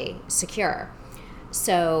particularly secure.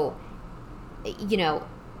 So,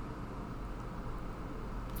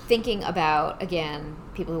 thinking about, again,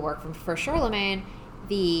 people who work for Charlemagne,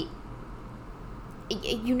 if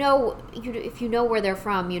you know where they're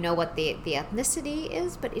from, you know what the ethnicity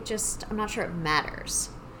is, but I'm not sure it matters.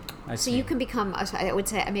 I So see. you can become, I would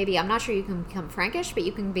say, maybe, I'm not sure you can become Frankish, but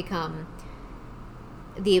you can become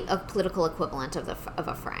a political equivalent of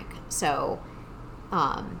a Frank. So,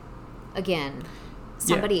 again,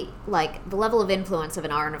 somebody like the level of influence of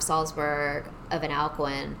an Arn of Salzburg, of an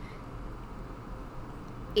Alcuin,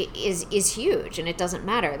 is huge, and it doesn't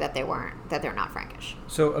matter that they're not Frankish.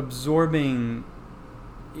 So absorbing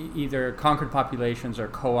either conquered populations or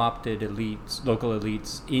co-opted elites, local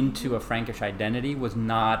elites, into a Frankish identity was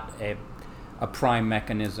not a prime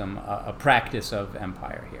mechanism, a practice of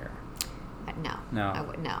empire here. No,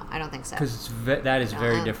 I don't think so. Because that is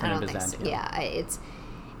very different in I don't think Byzantium. so. Yeah, it's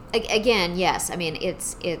again, yes. I mean,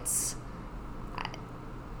 it's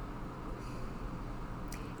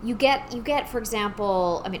you get, for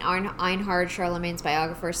example, I mean, Einhard, Charlemagne's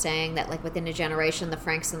biographer, saying that like within a generation, the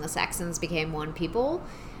Franks and the Saxons became one people,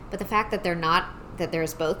 but the fact that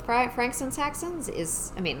there's both Franks and Saxons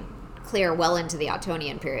is, I mean, clear well into the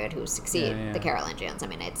Ottonian period who succeed the Carolingians. I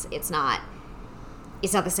mean, it's not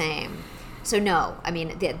the same. So no, I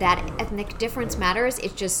mean that ethnic difference matters.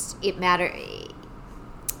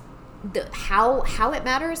 How it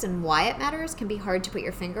matters and why it matters can be hard to put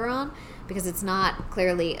your finger on, because it's not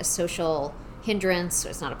clearly a social hindrance,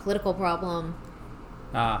 it's not a political problem,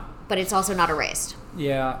 but it's also not erased.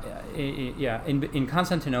 Yeah. In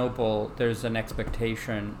Constantinople, there's an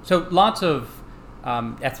expectation. So lots of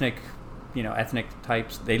ethnic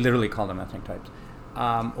types. They literally call them ethnic types,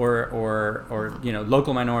 or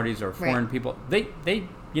local minorities or foreign people. They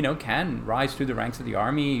can rise through the ranks of the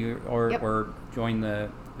army or join the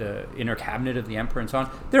inner cabinet of the emperor and so on.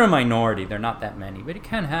 They're a minority. They're not that many, but it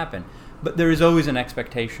can happen. But there is always an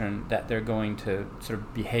expectation that they're going to sort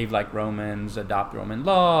of behave like Romans, adopt Roman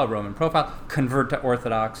law, Roman profile, convert to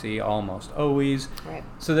Orthodoxy almost always. Right.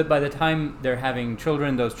 So that by the time they're having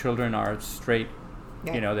children, those children are straight,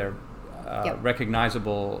 Right. They're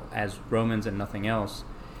recognizable as Romans and nothing else.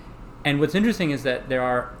 And what's interesting is that there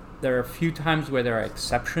are a few times where there are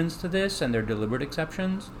exceptions to this, and they're deliberate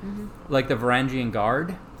exceptions, like the Varangian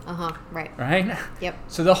Guard. Right. Right? Yep.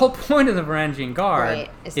 So the whole point of the Varangian Guard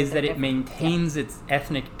is that it maintains its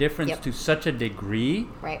ethnic difference to such a degree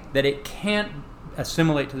that it can't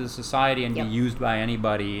assimilate to the society and be used by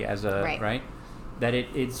anybody as a that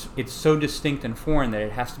it's so distinct and foreign that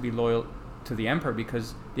it has to be loyal to the emperor,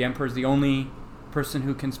 because the emperor is the only person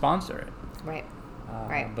who can sponsor it. Right.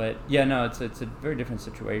 But it's a very different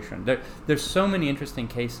situation. There's so many interesting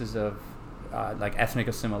cases of like ethnic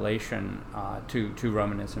assimilation to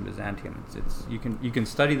Romanism and Byzantium. It's you can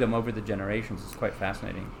study them over the generations. It's quite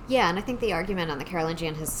fascinating. Yeah, and I think the argument on the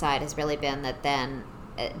Carolingian side has really been that then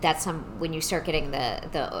when you start getting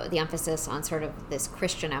the emphasis on sort of this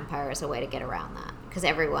Christian empire as a way to get around that, because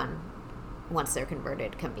everyone, once they're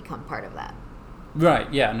converted, can become part of that.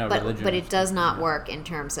 Right. Yeah. No. Religion. But it does not work in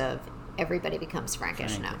terms of everybody becomes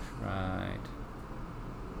Frankish now. Right.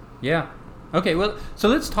 Yeah. Okay. Well, so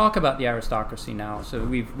let's talk about the aristocracy now. So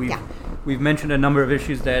we've mentioned a number of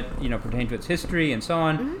issues that pertain to its history and so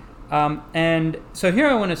on. And so here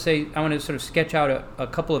I want to sort of sketch out a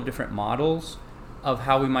couple of different models of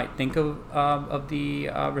how we might think of the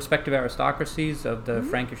respective aristocracies of the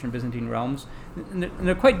Frankish and Byzantine realms. And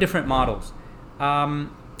they're quite different models. And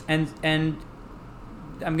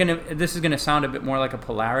this is gonna sound a bit more like a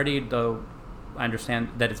polarity, though I understand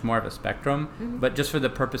that it's more of a spectrum, but just for the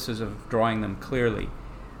purposes of drawing them clearly.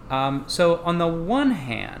 So on the one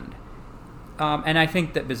hand, and I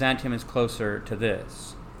think that Byzantium is closer to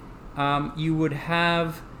this, you would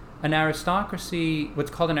have an aristocracy,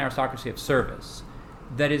 what's called an aristocracy of service,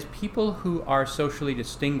 that is people who are socially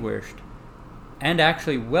distinguished and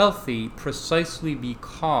actually wealthy precisely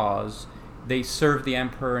because they serve the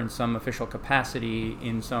emperor in some official capacity,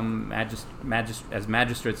 in some as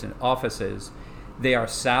magistrates in offices. They are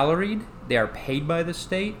salaried. They are paid by the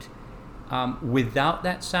state. Without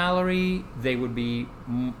that salary, they would be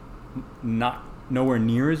not nowhere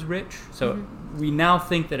near as rich. So we now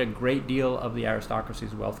think that a great deal of the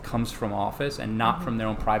aristocracy's wealth comes from office and not from their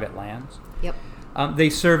own private lands. Yep. They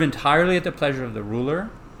serve entirely at the pleasure of the ruler.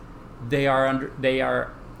 They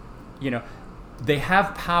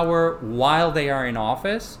have power while they are in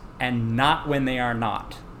office and not when they are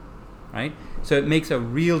not, right? So it makes a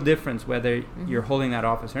real difference whether you're holding that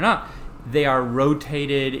office or not. They are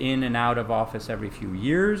rotated in and out of office every few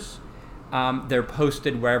years. They're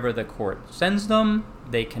posted wherever the court sends them.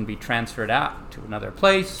 They can be transferred out to another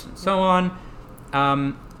place and so on.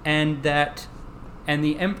 And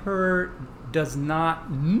the emperor does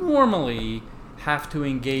not normally have to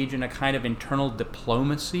engage in a kind of internal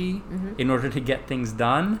diplomacy in order to get things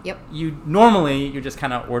done. Yep. You just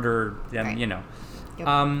kind of order them, right. Yep.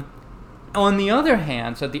 On the other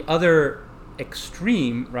hand, so the other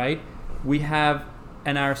extreme, right, we have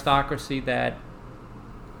an aristocracy that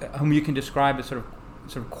whom you can describe as sort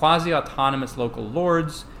of quasi-autonomous local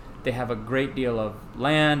lords. They have a great deal of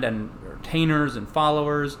land and retainers and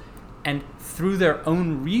followers, and through their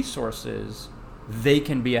own resources, they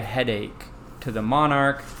can be a headache to the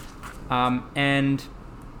monarch, when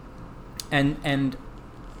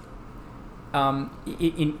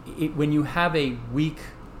you have a weak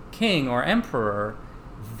king or emperor,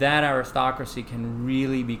 that aristocracy can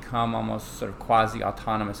really become almost sort of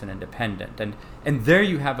quasi-autonomous and independent, and there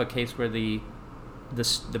you have a case where the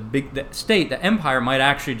state, the empire, might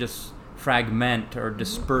actually just fragment or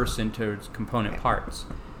disperse into its component parts.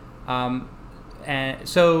 And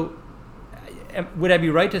so, would I be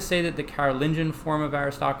right to say that the Carolingian form of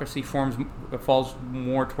aristocracy falls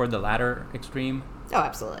more toward the latter extreme? Oh,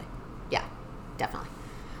 absolutely. Yeah, definitely.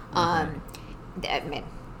 Okay.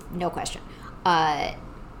 No question. I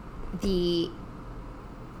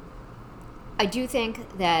do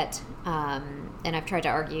think that, and I've tried to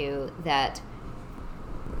argue that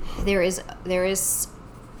there is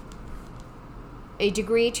a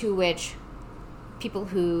degree to which people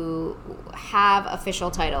who have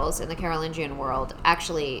official titles in the Carolingian world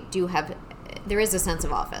actually do have, there is a sense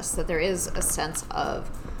of office, that there is a sense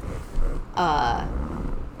of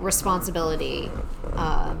responsibility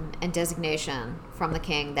and designation from the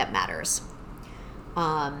king that matters.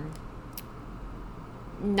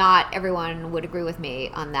 Not everyone would agree with me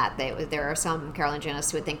on that. There are some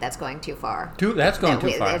Carolingianists who would think that's going too far. That's going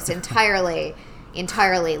too far. It's entirely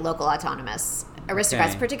local autonomous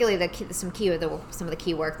aristocrats. Okay. Particularly some of the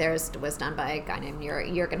key work there was done by a guy named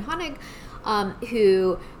Jürgen Honig,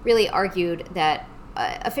 who really argued that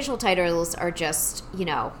official titles are just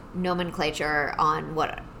nomenclature on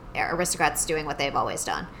what aristocrats doing what they've always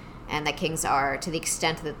done, and that kings are, to the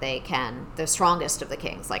extent that they can, the strongest of the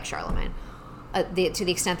kings, like Charlemagne. To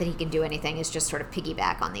the extent that he can do anything is just sort of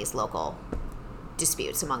piggyback on these local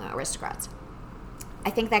disputes among aristocrats. I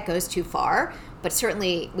think that goes too far, but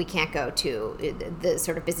certainly we can't go to the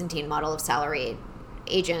sort of Byzantine model of salaried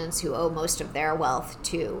agents who owe most of their wealth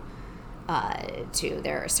to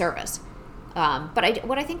their service. But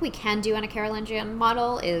what I think we can do in a Carolingian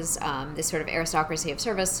model is this sort of aristocracy of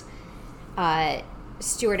service.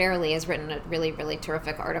 Stuart Airlie has written a really, really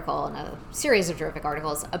terrific article and a series of terrific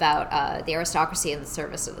articles about the aristocracy and the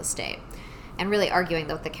service of the state, and really arguing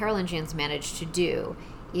that what the Carolingians managed to do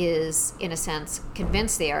is, in a sense,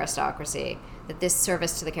 convince the aristocracy that this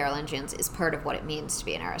service to the Carolingians is part of what it means to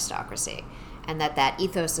be an aristocracy, and that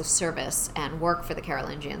ethos of service and work for the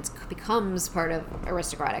Carolingians becomes part of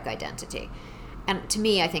aristocratic identity. And to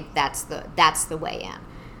me, I think that's the way in.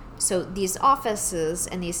 So these offices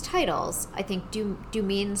and these titles, I think, do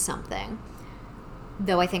mean something.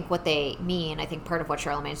 Though I think what they mean, I think part of what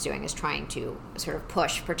Charlemagne's doing is trying to sort of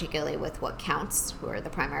push, particularly with what counts, who are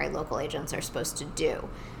the primary local agents, are supposed to do,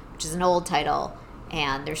 which is an old title,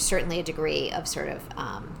 and there's certainly a degree of sort of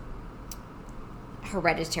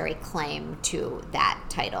hereditary claim to that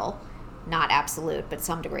title. Not absolute, but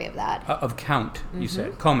some degree of that. Of count, you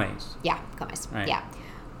said. Comes. Yeah, comes. Right. Yeah.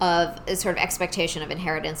 Of a sort of expectation of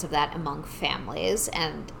inheritance of that among families,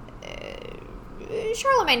 and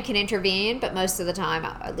Charlemagne can intervene, but most of the time,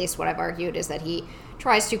 at least what I've argued, is that he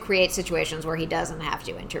tries to create situations where he doesn't have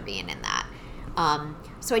to intervene in that.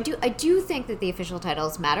 So I do think that the official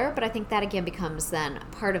titles matter, but I think that again becomes then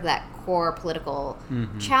part of that core political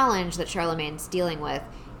challenge that Charlemagne's dealing with,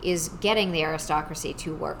 is getting the aristocracy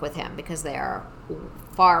to work with him, because they are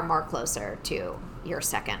far more closer to your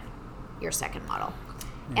second model.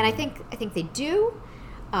 And I think they do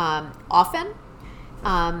often.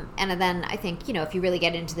 And then I think, if you really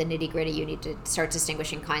get into the nitty-gritty, you need to start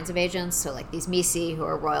distinguishing kinds of agents. So like these missi, who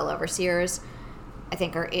are royal overseers, I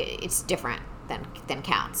think it's different than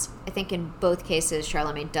counts. I think in both cases,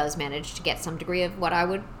 Charlemagne does manage to get some degree of what I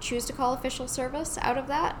would choose to call official service out of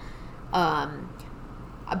that.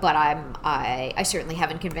 But I certainly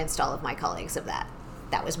haven't convinced all of my colleagues of that.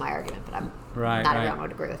 That was my argument, but not everyone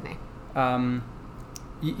would agree with me.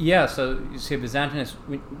 Yeah, so you see, Byzantium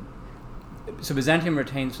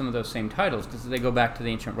retains some of those same titles because they go back to the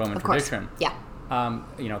ancient Roman tradition. Yeah.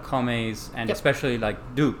 Comes and especially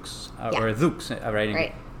like dukes or dukes, right?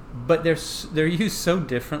 Right. But they're used so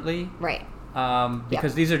differently, right?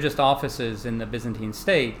 Because these are just offices in the Byzantine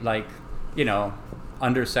state, like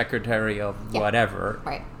undersecretary of whatever,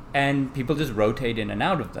 right? And people just rotate in and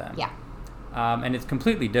out of them. Yeah. And it's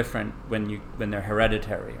completely different when they're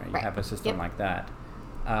hereditary. Right? You have a system like that.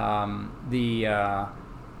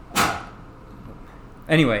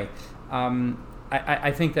 Anyway,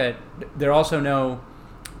 I think that there are also no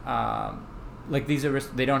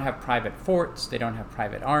they don't have private forts, they don't have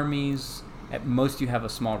private armies. At most, you have a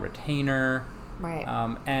small retainer. Right.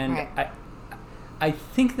 I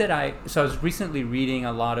think that I was recently reading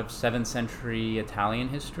a lot of 7th century Italian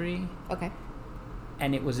history. Okay.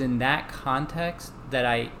 And it was in that context that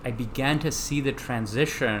I began to see the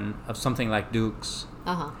transition of something like dukes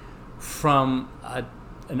from a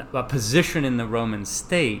position in the Roman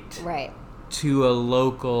state to a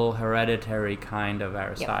local hereditary kind of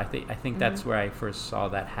aristocracy. Yep. I think that's where I first saw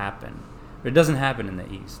that happen. But it doesn't happen in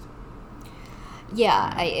the East.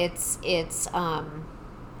 Yeah, it's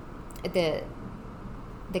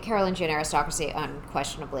the Carolingian aristocracy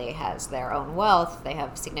unquestionably has their own wealth. They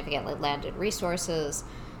have significantly landed resources.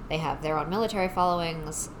 They have their own military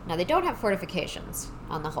followings. Now, they don't have fortifications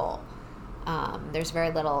on the whole. There's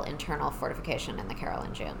very little internal fortification in the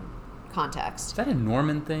Carolingian context. Is that a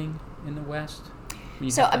Norman thing in the West? The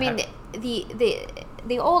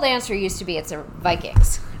old answer used to be it's a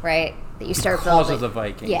Vikings, right? That you start because building. Of the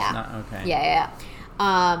Vikings. Yeah. Okay. Yeah.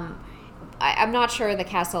 I'm not sure the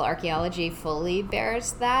castle archaeology fully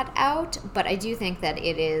bears that out, but I do think that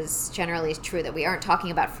it is generally true that we aren't talking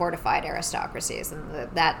about fortified aristocracies, and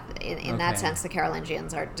in that sense, the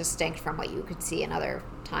Carolingians are distinct from what you could see in other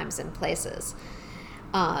times and places.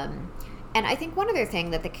 And I think one other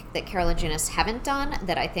thing that the Carolingianists haven't done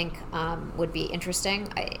that I think would be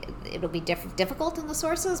interesting, it'll be difficult in the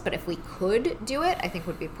sources, but if we could do it, I think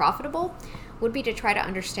would be profitable, would be to try to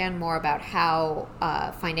understand more about how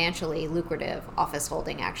financially lucrative office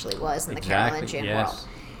holding actually was in the Carolingian world.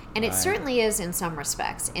 And it certainly is in some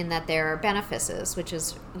respects, in that there are benefices, which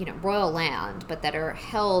is royal land, but that are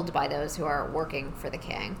held by those who are working for the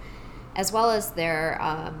king, as well as their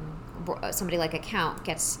somebody like a count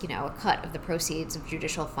gets a cut of the proceeds of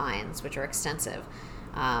judicial fines, which are extensive,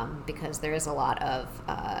 because there is a lot of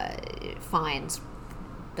fines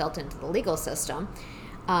built into the legal system.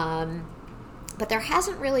 But there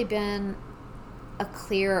hasn't really been a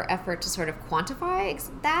clear effort to sort of quantify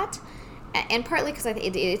that, and partly because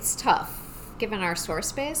it's tough given our source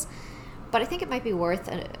space. But I think it might be worth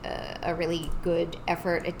a really good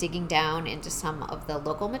effort at digging down into some of the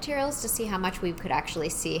local materials to see how much we could actually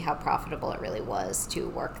see how profitable it really was to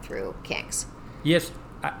work through kings. Yes,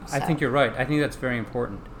 I think you're right. I think that's very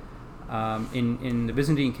important. In the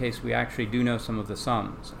Byzantine case, we actually do know some of the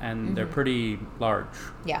sums, and they're pretty large.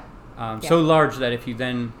 Yeah. So large that if you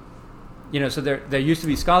then, so there used to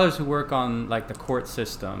be scholars who work on like the court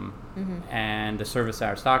system and the service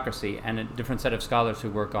aristocracy, and a different set of scholars who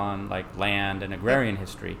work on like land and agrarian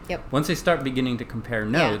history. Yep. Once they start beginning to compare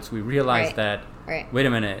notes, we realize that, wait a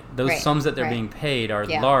minute, those sums that they're being paid are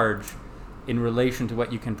large in relation to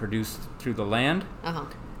what you can produce through the land.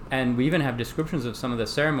 And we even have descriptions of some of the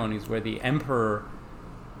ceremonies where the emperor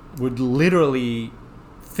would literally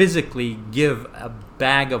physically give a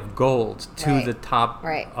bag of gold to the top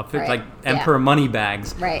of it, like emperor money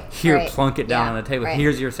bags. Here, plunk it down on the table.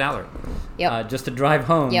 Here's your salary. Just to drive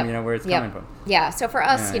home, where it's coming from. Yeah. So for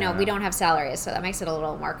us, we don't have salaries, so that makes it a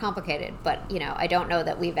little more complicated. But I don't know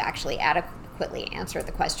that we've actually adequately answered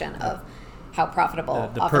the question of how profitable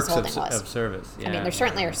the office perks holding was. Of service. Yeah, there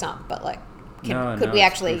certainly are some, but like, could we it's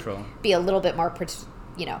actually crucial. be a little bit more,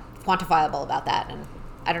 quantifiable about that? And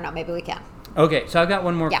I don't know, maybe we can. Okay, so I've got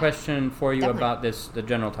one more question for you about the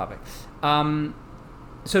general topic.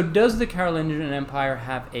 So does the Carolingian Empire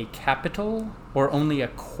have a capital or only a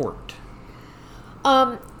court?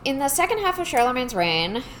 In the second half of Charlemagne's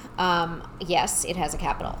reign, yes, it has a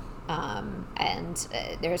capital. And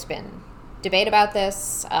there's been debate about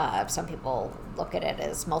this. Some people look at it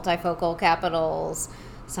as multifocal capitals.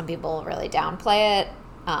 Some people really downplay it.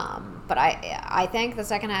 But I think the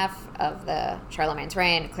second half of the Charlemagne's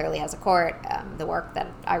reign clearly has a court. The work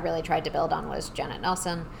that I really tried to build on was Janet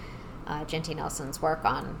Nelson, Ginty Nelson's work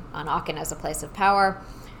on Aachen as a place of power.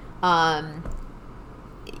 Aachen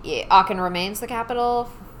remains the capital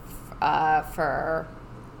for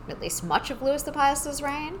at least much of Louis the Pious's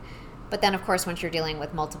reign. But then, of course, once you're dealing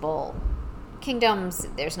with multiple kingdoms,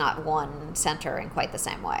 there's not one center in quite the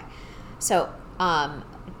same way. So,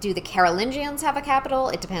 do the Carolingians have a capital?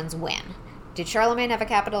 It depends when. Did Charlemagne have a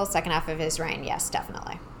capital? Second half of his reign? Yes,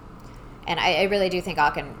 definitely. And I really do think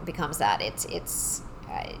Aachen becomes that. It's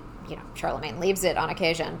Charlemagne leaves it on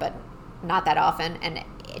occasion, but not that often. And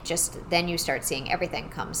it just, then you start seeing everything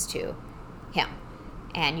comes to him.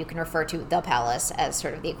 And you can refer to the palace as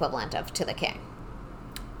sort of the equivalent of to the king.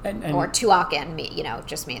 Or to Aachen,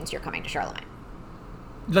 just means you're coming to Charlemagne.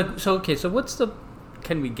 So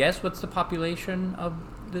can we guess what's the population of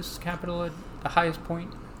this capital at the highest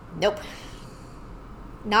point? Nope.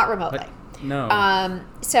 Not remotely. No.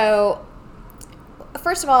 So,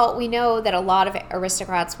 first of all, we know that a lot of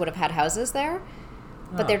aristocrats would have had houses there,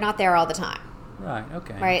 but they're not there all the time. Right,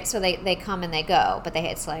 okay. Right? So they come and they go, but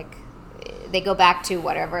it's like they go back to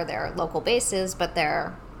whatever their local base is, but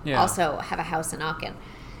they're also have a house in Aachen.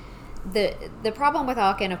 The problem with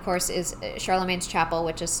Aachen, of course, is Charlemagne's chapel,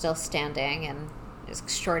 which is still standing and is an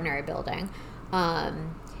extraordinary building,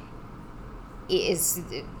 is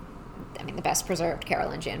the best preserved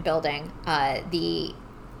Carolingian building.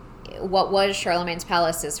 What was Charlemagne's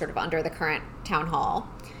palace is sort of under the current town hall.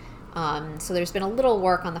 So there's been a little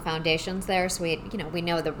work on the foundations there. So we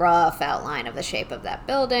know the rough outline of the shape of that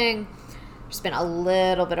building. There's been a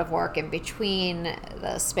little bit of work in between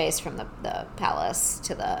the space from the palace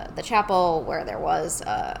to the chapel, where there was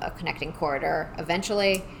a connecting corridor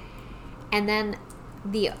eventually. And then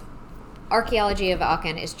the archaeology of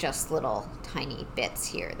Aachen is just little tiny bits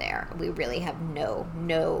here or there. We really have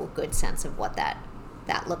no good sense of what that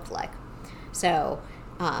looked like. So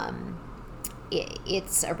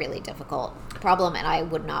it's a really difficult problem, and I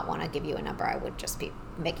would not want to give you a number. I would just be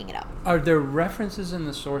making it up. Are there references in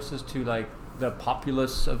the sources to the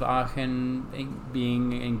populace of Aachen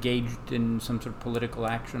being engaged in some sort of political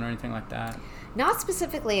action or anything like that? Not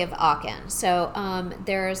specifically of Aachen. So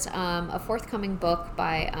there's a forthcoming book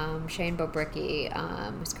by Shane Bobricki,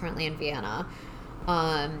 who's currently in Vienna,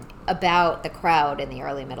 about the crowd in the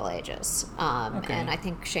early Middle Ages. And I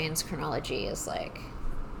think Shane's chronology is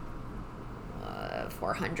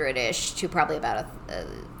 400-ish to probably about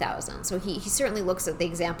 1,000. So he certainly looks at the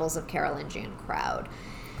examples of Carolingian crowd.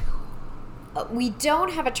 We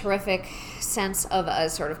don't have a terrific sense of a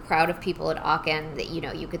sort of crowd of people at Aachen that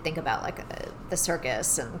you could think about the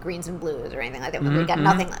circus and Greens and Blues or anything like that. We've got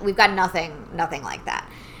nothing. We've got nothing like that.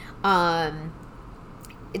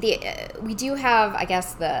 We do have, I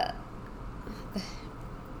guess,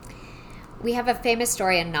 we have a famous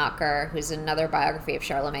story in Knocker, who's another biography of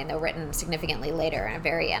Charlemagne, though written significantly later and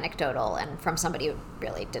very anecdotal, and from somebody who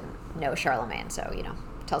really didn't know Charlemagne. So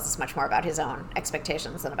tells us much more about his own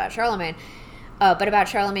expectations than about Charlemagne. But about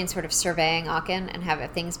Charlemagne sort of surveying Aachen and have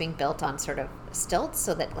things being built on sort of stilts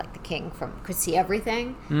so that the king could see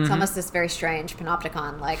everything. Mm-hmm. It's almost this very strange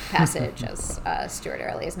panopticon-like passage, as Stuart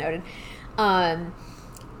Early has noted,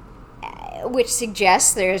 which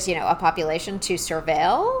suggests there's a population to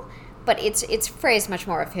surveil, but it's phrased much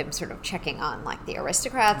more of him sort of checking on the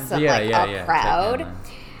aristocrats than a crowd.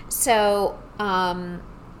 So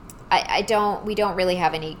we don't really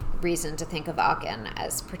have any reason to think of Aachen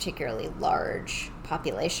as particularly large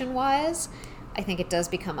population-wise. I think it does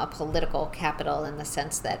become a political capital in the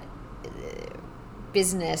sense that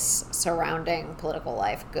business surrounding political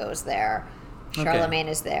life goes there. Charlemagne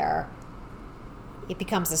is there. It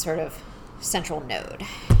becomes a sort of central node.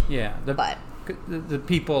 Yeah, the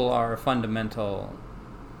people are a fundamental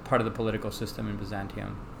part of the political system in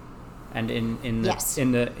Byzantium, and in the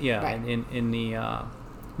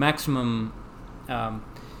maximum,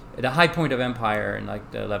 the high point of empire in the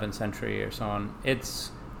 11th century or so on,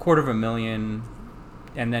 it's 250,000,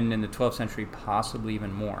 and then in the 12th century possibly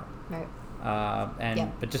even more. Right.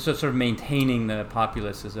 But just sort of maintaining the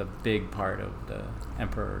populace is a big part of the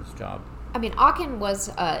emperor's job. Aachen was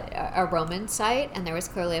a Roman site, and there was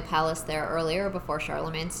clearly a palace there earlier before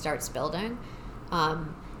Charlemagne starts building.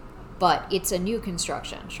 But it's a new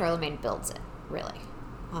construction. Charlemagne builds it, really,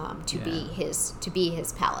 to be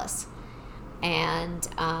his palace. And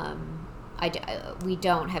we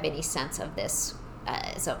don't have any sense of this.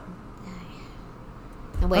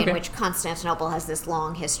 The way in which Constantinople has this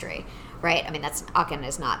long history, right? Aachen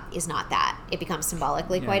is not that. It becomes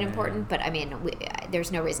symbolically quite important, but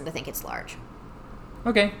there's no reason to think it's large.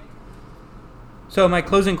 Okay. So my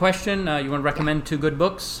closing question: you want to recommend 2 good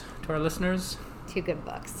books to our listeners? 2 good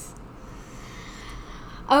books.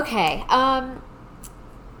 Okay.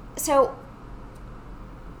 So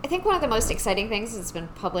I think one of the most exciting things that's been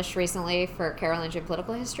published recently for Carolingian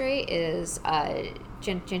political history is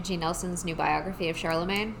Jinji Nelson's new biography of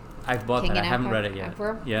Charlemagne. I've bought that. I haven't read it yet.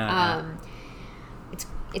 Emperor. Yeah.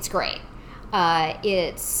 It's great.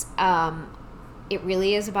 It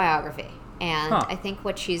really is a biography. And I think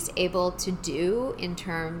what she's able to do in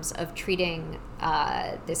terms of treating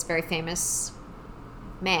this very famous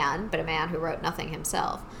man, but a man who wrote nothing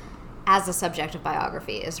himself, as a subject of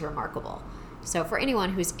biography is remarkable. So for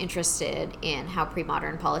anyone who's interested in how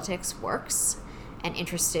pre-modern politics works and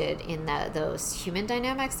interested in those human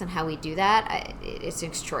dynamics and how we do that, it's an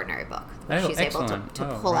extraordinary book that she's able to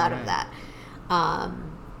pull out of that.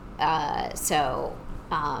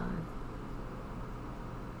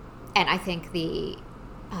 And I think the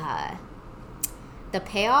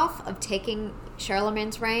payoff of taking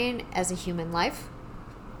Charlemagne's reign as a human life,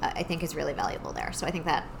 I think is really valuable there. So I think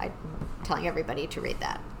that I'm telling everybody to read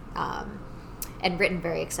that. And written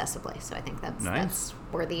very accessibly. So I think that's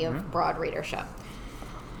worthy of broad readership.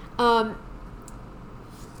 Another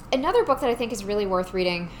book that I think is really worth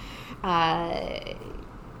reading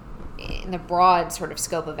in the broad sort of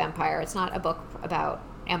scope of empire. It's not a book about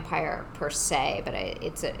empire per se, but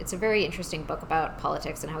it's a very interesting book about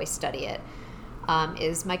politics and how we study it.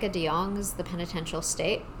 Is Micah de Jong's The Penitential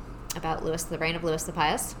State, about the reign of Louis the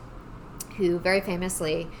Pious, who very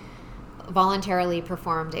famously voluntarily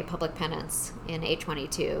performed a public penance in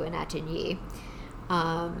 822 in Attigny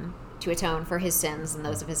to atone for his sins and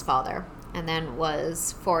those of his father, and then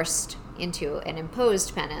was forced into an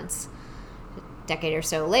imposed penance a decade or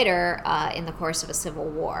so later in the course of a civil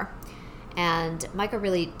war. And Micah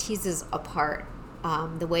really teases apart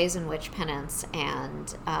the ways in which penance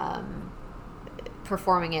and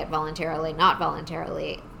performing it voluntarily, not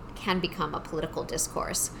voluntarily, can become a political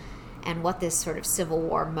discourse, and what this sort of civil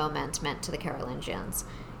war moment meant to the Carolingians,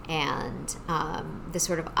 and the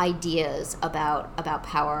sort of ideas about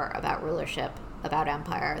power, about rulership, about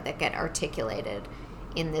empire that get articulated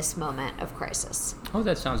in this moment of crisis. Oh,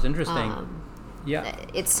 that sounds interesting. Yeah,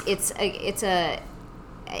 I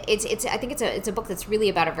think it's a book that's really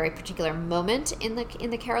about a very particular moment in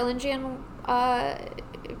the Carolingian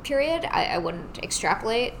period. I wouldn't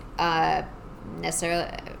extrapolate necessarily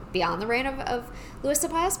beyond the reign of Louis the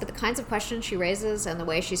Pious, but the kinds of questions she raises and the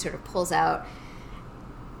way she sort of pulls out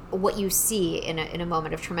what you see in a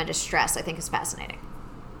moment of tremendous stress, I think is fascinating.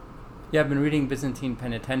 Yeah, I've been reading Byzantine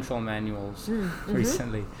penitential manuals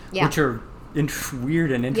recently, Yeah. which are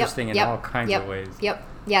weird and interesting in all kinds of ways. Yep.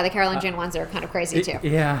 Yeah, the Carolingian ones are kind of crazy too.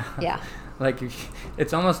 Yeah. Yeah. Like,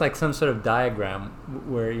 it's almost like some sort of diagram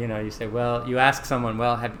where, you say, well, you ask someone,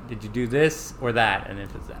 well, did you do this or that? And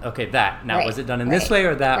if it's that, okay, that. Now, was it done in this way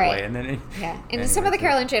or that way? And then and some of the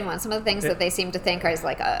Carolingian ones, some of the things that they seem to think is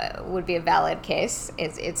like would be a valid case,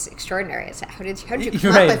 it's extraordinary. It's how did you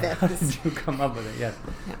come up with it? How did you come up with it? Yes.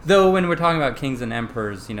 Yeah. Though when we're talking about kings and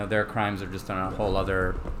emperors, their crimes are just on a whole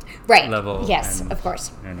other level. Yes, of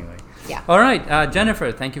course. Anyway. Yeah. All right,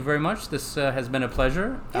 Jennifer, thank you very much. This has been a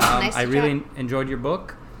pleasure. Nice I really enjoyed your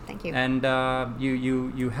book. Thank you. And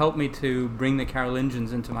you helped me to bring the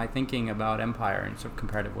Carolingians into my thinking about empire in a sort of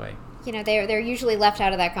comparative way. They're usually left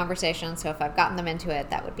out of that conversation, so if I've gotten them into it,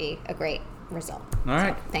 that would be a great result. All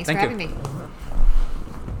right. So, thanks for having me.